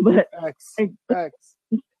 but Facts.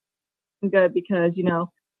 It's good because,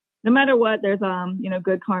 no matter what, there's,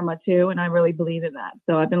 good karma too. And I really believe in that.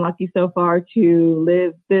 So I've been lucky so far to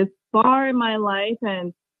live this far in my life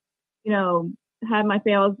and, have my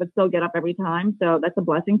fails, but still get up every time. So that's a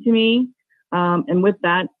blessing to me. And with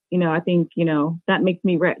that, I think, that makes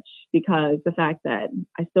me rich because the fact that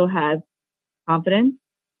I still have confidence,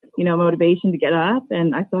 motivation to get up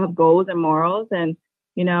and I still have goals and morals. And,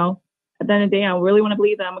 at the end of the day, I really want to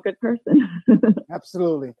believe that I'm a good person.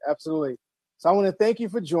 Absolutely. So I want to thank you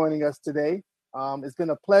for joining us today. It's been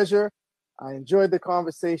a pleasure. I enjoyed the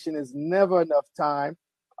conversation. There's never enough time,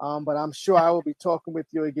 but I'm sure I will be talking with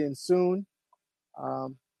you again soon.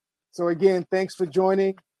 So again, thanks for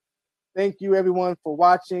joining. Thank you everyone for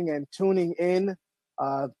watching and tuning in.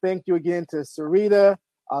 Thank you again to Sarita,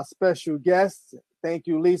 our special guest. Thank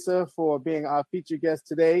you, Lisa, for being our featured guest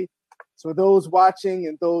today. So those watching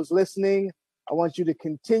and those listening, I want you to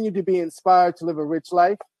continue to be inspired to live a rich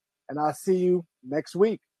life. And I'll see you next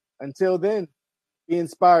week. Until then, be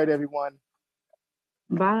inspired, everyone.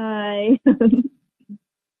 Bye.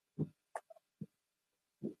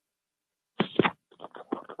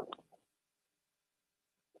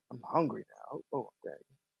 I'm hungry now. Oh, okay.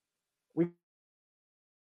 We